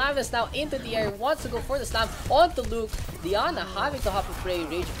fight. Calamitous now into the air, wants to go for the slam onto Luke. Diana having to hop and spray.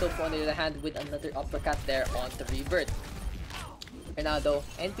 Rage of Tofu on the other hand with another uppercut there onto Rebirth. And now though,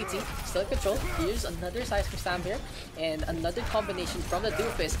 NPT still in control. Here's another Size for Sam here and another combination from the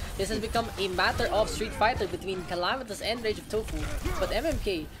Doofus. This has become a matter of Street Fighter between Calamitous and Rage of Tofu, but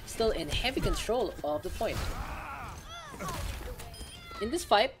MMK still in heavy control of the point. In this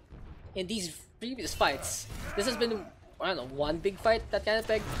fight, in these previous fights, this has been, I don't know, one big fight that kind of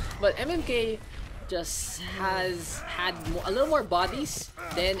thing, but MMK just has had a little more bodies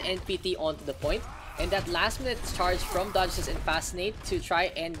than NPT onto the point. And that last minute charge from Dodges and Fascinate to try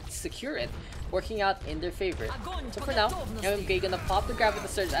and secure it, working out in their favor. So for now, MMK gonna pop the Gravitas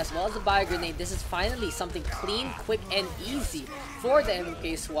Surge as well as the Bio Grenade. This is finally something clean, quick, and easy for the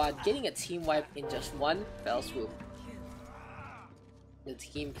MMK squad, getting a team wipe in just one fell swoop. The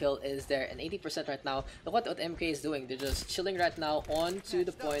team kill is there, and 80% right now. Look what MK is doing. They're just chilling right now onto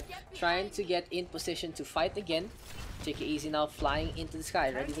the point, trying to get in position to fight again. JK Easy now flying into the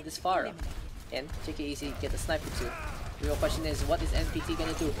sky, ready with his Pharah. And JK Easy get a sniper too. The real question is, what is NPT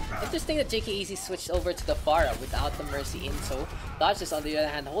gonna do? Interesting that JK Easy switched over to the Pharah without the Mercy in, so Dodges on the other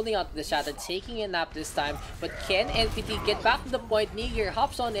hand holding out to the Shatter, taking a nap this time. But can NPT get back to the point? Negear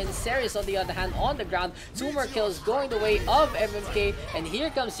hops on in, Ceres on the other hand on the ground. 2 more kills going the way of MMK, and here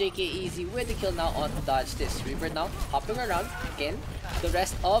comes JK Easy with the kill now on to Dodge this. Reaper now hopping around again. The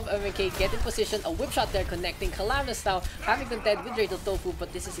rest of MMK get in position, a whip shot there connecting. Calamitous now having contend with Rachel Tofu,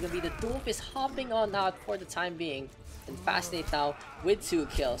 but this is gonna be the Doofus hopping on out for the time being. And Fascinate now with 2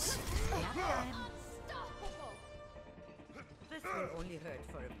 kills. This will only hurt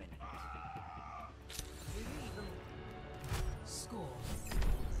for a minute. Score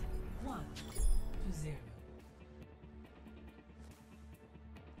 1-0.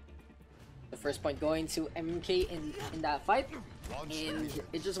 The first point going to MMK in that fight, and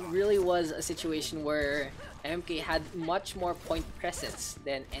it just really was a situation where MMK had much more point presence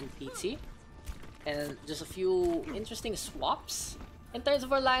than NPT, and just a few interesting swaps in terms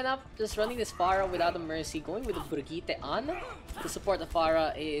of our lineup. Just running this Pharah without a Mercy, going with the Brigitte on to support the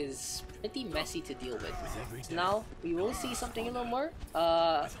Pharah is pretty messy to deal with. So now we will see something a little more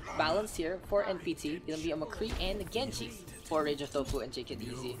balanced here for NPT. It'll be a McCree and a Genji for Rage of Tofu and JK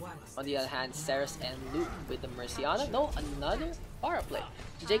Easy. On the other hand, Ceres and Luke with the Mercy on it. No, another Pharah play.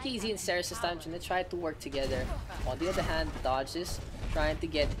 So JK Easy and Ceres this time gonna try to work together. On the other hand, Dodges trying to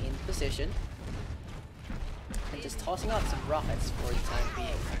get in position and just tossing out some rockets for the time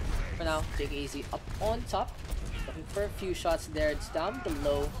being. For now, JK Easy up on top, looking for a few shots there. It's down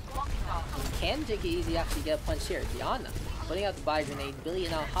below. Can JK Easy actually get a punch here? Diana putting out the Bio Grenade. Billy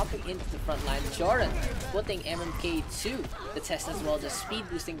now hopping into the front line. Joran putting MMK to the test as well, just speed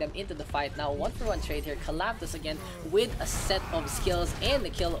boosting them into the fight. Now 1-for-1 trade here. Calamitous again with a set of skills and the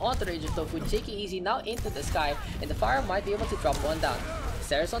kill onto Rage of Tofu. JK Easy now into the sky, and the Fire might be able to drop one down.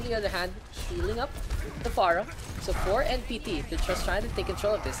 Ceres on the other hand healing up the Pharah. So for NPT, they're just trying to take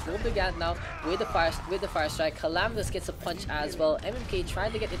control of this. Little Big Ant now with the fire strike. Calamitous gets a punch as well. MMK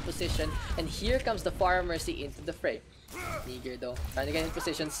trying to get in position, and here comes the Pharah Mercy into the fray. Eager though, trying to get in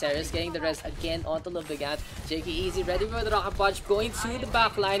position. Sarah's getting the res again onto Little Big Ant. JK Easy ready for the rocket punch, going to the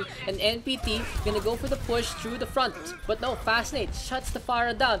back line, and NPT gonna go for the push through the front. But no, Fascinate shuts the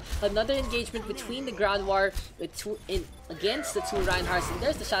Pharah down. Another engagement between the ground war with against the two Reinhardts, and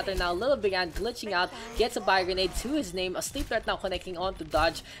there's the shatter now. Little Big Ant glitching out, gets a bio grenade to his name. A sleep threat now connecting on to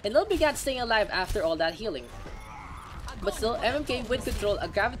dodge, and Little Big Ant staying alive after all that healing. But still, MMK with control, a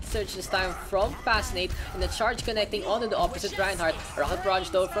gravity surge this time from Fascinate, and the charge connecting onto the opposite Reinhardt. Rocket barrage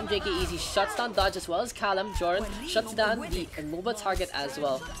though from JK Easy shuts down dodge as well as Callum. Joran shuts down the immobile target as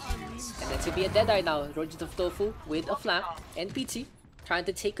well. And then to be a Deadeye now, Rojit of Tofu with a flank. NPT trying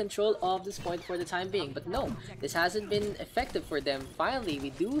to take control of this point for the time being, but no, this hasn't been effective for them. Finally,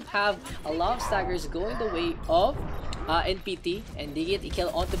 we do have a lot of staggers going the way of NPT, and they get a kill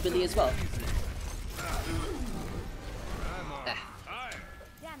onto Billy as well.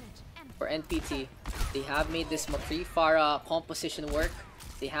 For NPT, they have made this McCree Pharah composition work.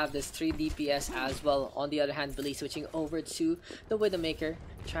 They have this 3 DPS as well. On the other hand, Billy switching over to the Widowmaker,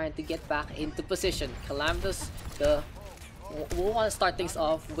 trying to get back into position. Calamitous, we'll want to start things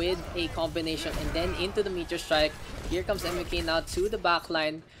off with a combination and then into the Meteor Strike. Here comes MMK now to the back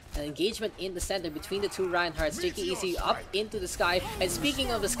line. An engagement in the center between the two Reinhardts. JK Easy up into the sky. And speaking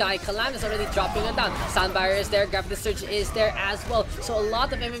of the sky, Kalam is already dropping it down. Sound barrier is there, Gravity Surge is there as well. So a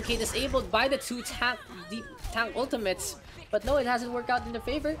lot of MMK disabled by the two tank ultimates. But no, it hasn't worked out in their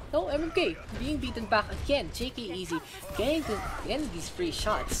favor. No, MMK being beaten back again. JK Easy getting these free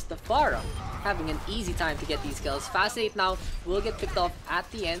shots. The Pharah having an easy time to get these kills. Fascinate now will get picked off at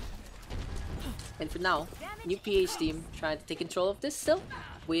the end. And for now, new PH team trying to take control of this still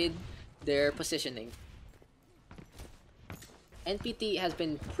with their positioning. NPT has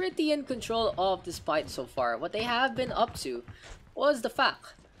been pretty in control of this fight so far. What they have been up to was the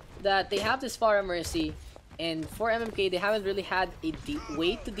fact that they have this Pharah Mercy, and for MMK they haven't really had a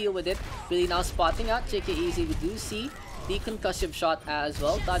way to deal with it. Really now spotting out JK Easy. We do see the concussive shot as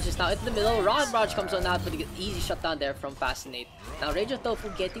well. Dodges now into the middle. Rocket barrage comes on out, but easy shut down there from Fascinate. Now Rage of Tofu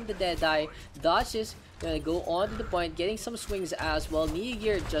getting the Deadeye. Dodges gonna go on to the point, getting some swings as well.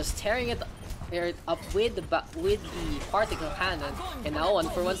 Gear just tearing it up with the particle cannon, and now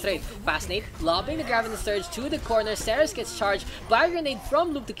 1-for-1 trade. Fascinate lobbing the Gravity Surge to the corner. Ceres gets charged by a grenade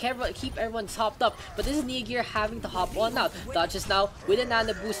from Luke to keep everyone topped up, but this is Gear having to hop on out. Dodges now with a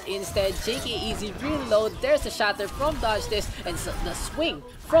nano boost instead. JK Easy reload. There's the shatter from Dodge this, and the swing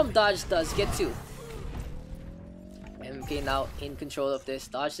from Dodge does get two. MMK now in control of this.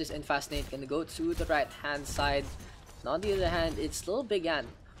 Dodge this and Fascinate gonna go to the right hand side. And on the other hand, it's Little Big Ant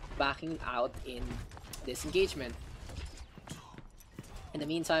backing out in this engagement. In the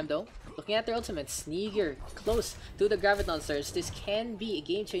meantime though, looking at their ultimates, Gear close to the Graviton Surge. This can be a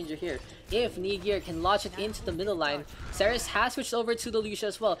game changer here if Gear can launch it into the middle line. Ceres has switched over to the Lucia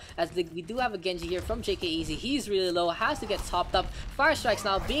as well, as we do have a Genji here from JK Easy. He's really low, has to get topped up. Fire strikes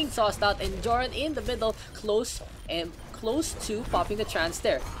now being tossed out, and Joran in the middle, close to popping the trance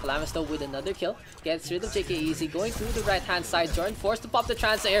there. Calamitous though with another kill, gets rid of JK Easy, going through the right hand side. Joran forced to pop the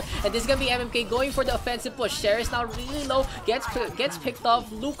trance there, and this is gonna be MMK going for the offensive push. Ceres now really low, gets picked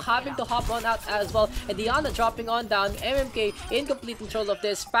off. Luke having to hop on out as well, and Diana dropping on down. MMK in complete control of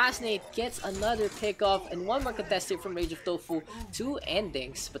this. Fascinate gets another pick off, and one more contest here from Rage of Tofu. 2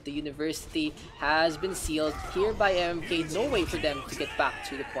 endings, but the university has been sealed here by MMK. No way for them to get back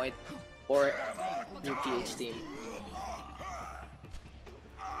to the point or new PH team.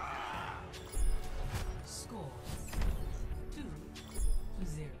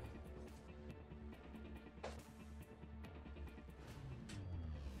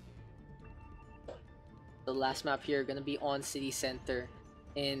 The last map here gonna be on City Center,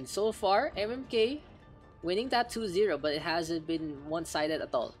 and so far MMK winning that 2-0, but it hasn't been one-sided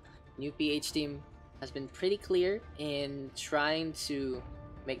at all. New PH team has been pretty clear in trying to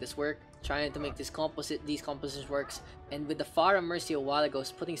make this work, trying to make these composites works, and with the Pharah Mercy a while ago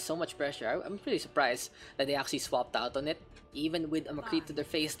putting so much pressure, I'm pretty surprised that they actually swapped out on it. Even with a McCree to their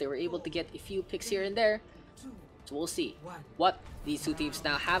face, they were able to get a few picks here and there. So we'll see what these two teams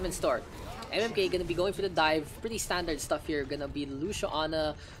now have in store. MMK gonna be going for the dive. Pretty standard stuff here. Gonna be Lucia on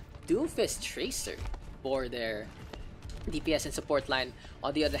a Doomfist Tracer for their DPS and support line.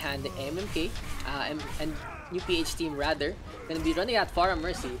 On the other hand, the MMK and new PH team rather gonna be running at Pharah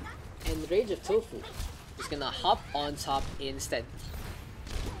Mercy, and Rage of Tofu is gonna hop on top instead.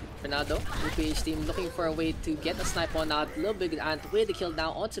 Fernando, UPH team looking for a way to get a snipe on out. Little Big Ant with the kill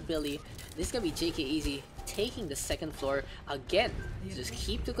now onto Billy. This is gonna be JK Easy taking the second floor again. Just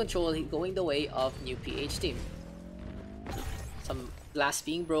keep to control, going the way of new PH team. Some glass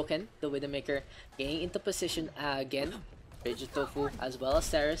being broken. The Widowmaker getting into position again. Rigid Tofu as well as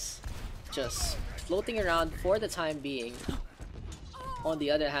Ceres just floating around for the time being. On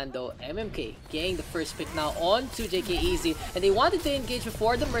the other hand though, MMK getting the first pick now on to JK Easy, and they wanted to engage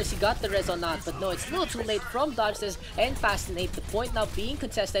before the Mercy got the res on that, but no, it's a little too late from Daks and Fascinate. The point now being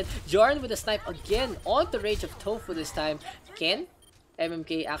contested. Jordan with a snipe again on the Rage of Tofu this time. Can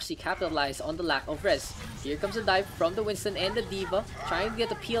MMK actually capitalize on the lack of res? Here comes a dive from the Winston and the D.Va, trying to get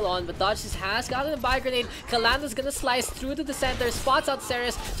the peel on, but Dodges has gotten a buy grenade. Kalanda's gonna slice through to the center, spots out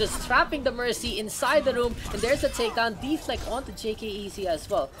Ceres, just trapping the Mercy inside the room, and there's a takedown, deflect onto JK Easy as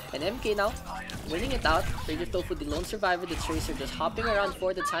well. And MMK now winning it out. Rage of Tofu, the lone survivor, the Tracer just hopping around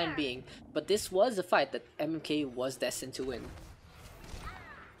for the time being, but this was a fight that MMK was destined to win.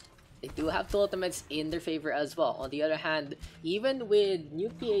 They do have two ultimates in their favor as well. On the other hand, even with new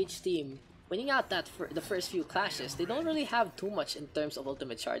PH team winning out that for the first few clashes, they don't really have too much in terms of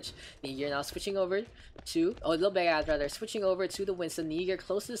ultimate charge. Niger now switching over to, Little Big Ad rather, switching over to the Winston. Niger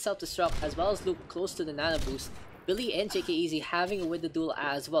close to the self-destruct as well as Luke close to the nano boost. Billy and JK Easy having a with the duel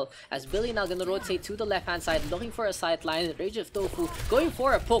as well, as Billy now gonna rotate to the left hand side looking for a sight line. Rage of Tofu going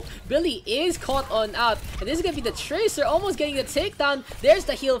for a poke. Billy is caught on out, and this is gonna be the Tracer almost getting the takedown. There's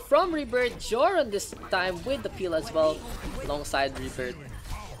the heal from Rebirth. Joran this time with the peel as well alongside Rebirth.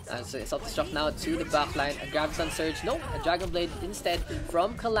 So self-destruct now to the backline. A Graviton Surge, no, a Dragon Blade instead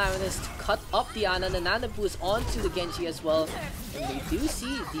from Calaminus to cut up Diana. The Nana boost onto the Genji as well. And we do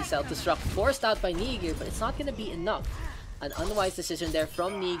see the self-destruct forced out by Niger, but it's not gonna be enough. An unwise decision there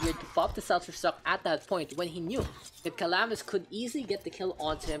from Niger to pop the self-destruct at that point when he knew that Calaminus could easily get the kill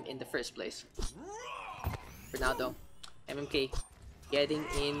onto him in the first place. For now though, MMK getting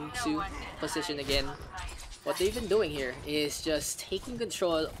into position again. What they've been doing here is just taking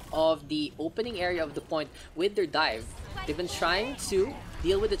control of the opening area of the point with their dive. They've been trying to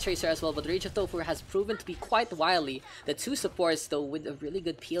deal with the Tracer as well, but Rage of Tofu has proven to be quite wily. The two supports though with a really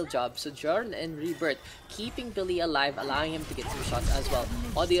good peel job, so Jordan and Rebirth keeping Billy alive, allowing him to get 2 shots as well.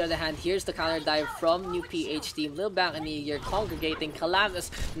 On the other hand, here's the counter dive from new PH team. Lil Bang and Niger congregating. Calamus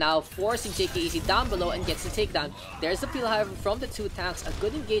now forcing JK Easy down below and gets the takedown. There's the peel however from the 2 tanks. A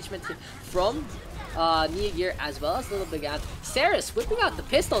good engagement from Niger as well as Little Big Ant. Ceres whipping out the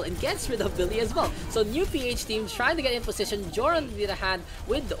pistol and gets rid of Billy as well. So new PH team trying to get in position. Joran on the other hand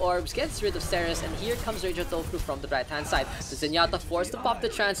with the orbs gets rid of Ceres, and here comes Rage of Tofu from the right hand side. The Zenyatta forced to pop the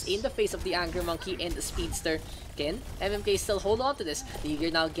trance in the face of the Angry Monkey and the Speedster. Can MMK still hold on to this? Niger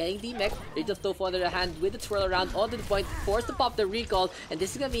now getting the mech. Rage of Tofu on the other hand with the twirl around onto the point, forced to pop the recall, and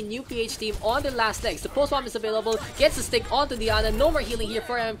this is gonna be new PH team on the last legs. The post bomb is available, gets the stick onto Diana. No more healing here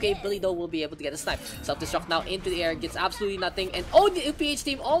for MMK. Billy though will be able to get a snipe. Self-destruct now into the air, gets absolutely nothing, and oh, the PH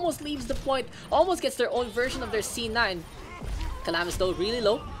team almost leaves the point, almost gets their own version of their C9. Calamus though really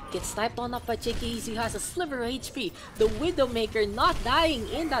low, gets sniped on up by JK Easy, who has a sliver of HP. The Widowmaker not dying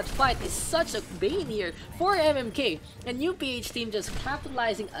in that fight is such a bane here for MMK. And new PH team just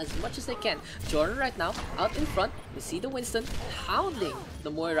capitalizing as much as they can. Jordan right now out in front. We see the Winston hounding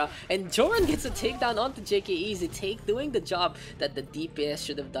the Moira, and Jordan gets a takedown onto JK Easy, doing the job that the DPS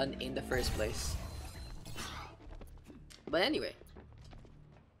should have done in the first place. But anyway,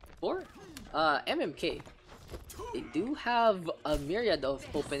 for MMK, they do have a myriad of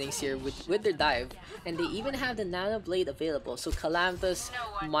openings here with their dive, and they even have the Nano Blade available. So Calamus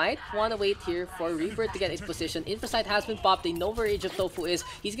might want to wait here for Rebirth to get his position. Infrasight has been popped. They know where Rage of Tofu is.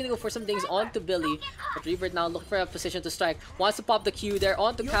 He's gonna go for some things onto Billy, but Rebirth now looking for a position to strike. Wants to pop the Q there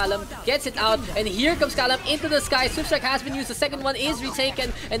onto Callum. Gets it out, and here comes Callum into the sky. Swift Strike has been used. The second one is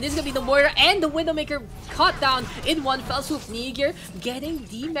retaken, and this is gonna be the Moira and the Widowmaker caught down in one fell swoop. Niger getting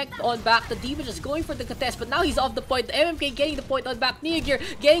D-Mech on back. The D-Mech just going for the contest, but now he's off the point. The MMK getting the point on back. Niger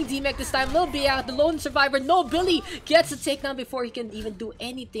getting D-Mech this time. Lil Bia, the lone survivor. No, Billy gets a takedown before he can even do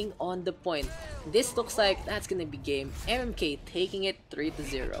anything on the point. This looks like that's gonna be game. MMK taking it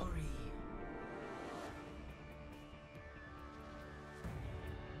 3-0.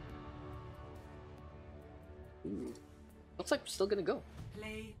 Ooh. Looks like we're still gonna go.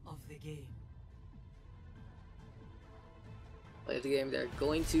 Play of the game. Play of the game there.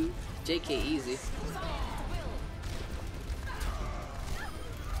 Going to JK Easy.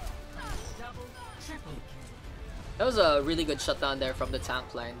 That was a really good shutdown there from the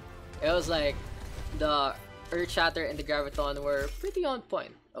tank line. It was like the Earth Shatter and the Graviton were pretty on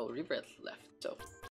point. Oh, Rebirth left. So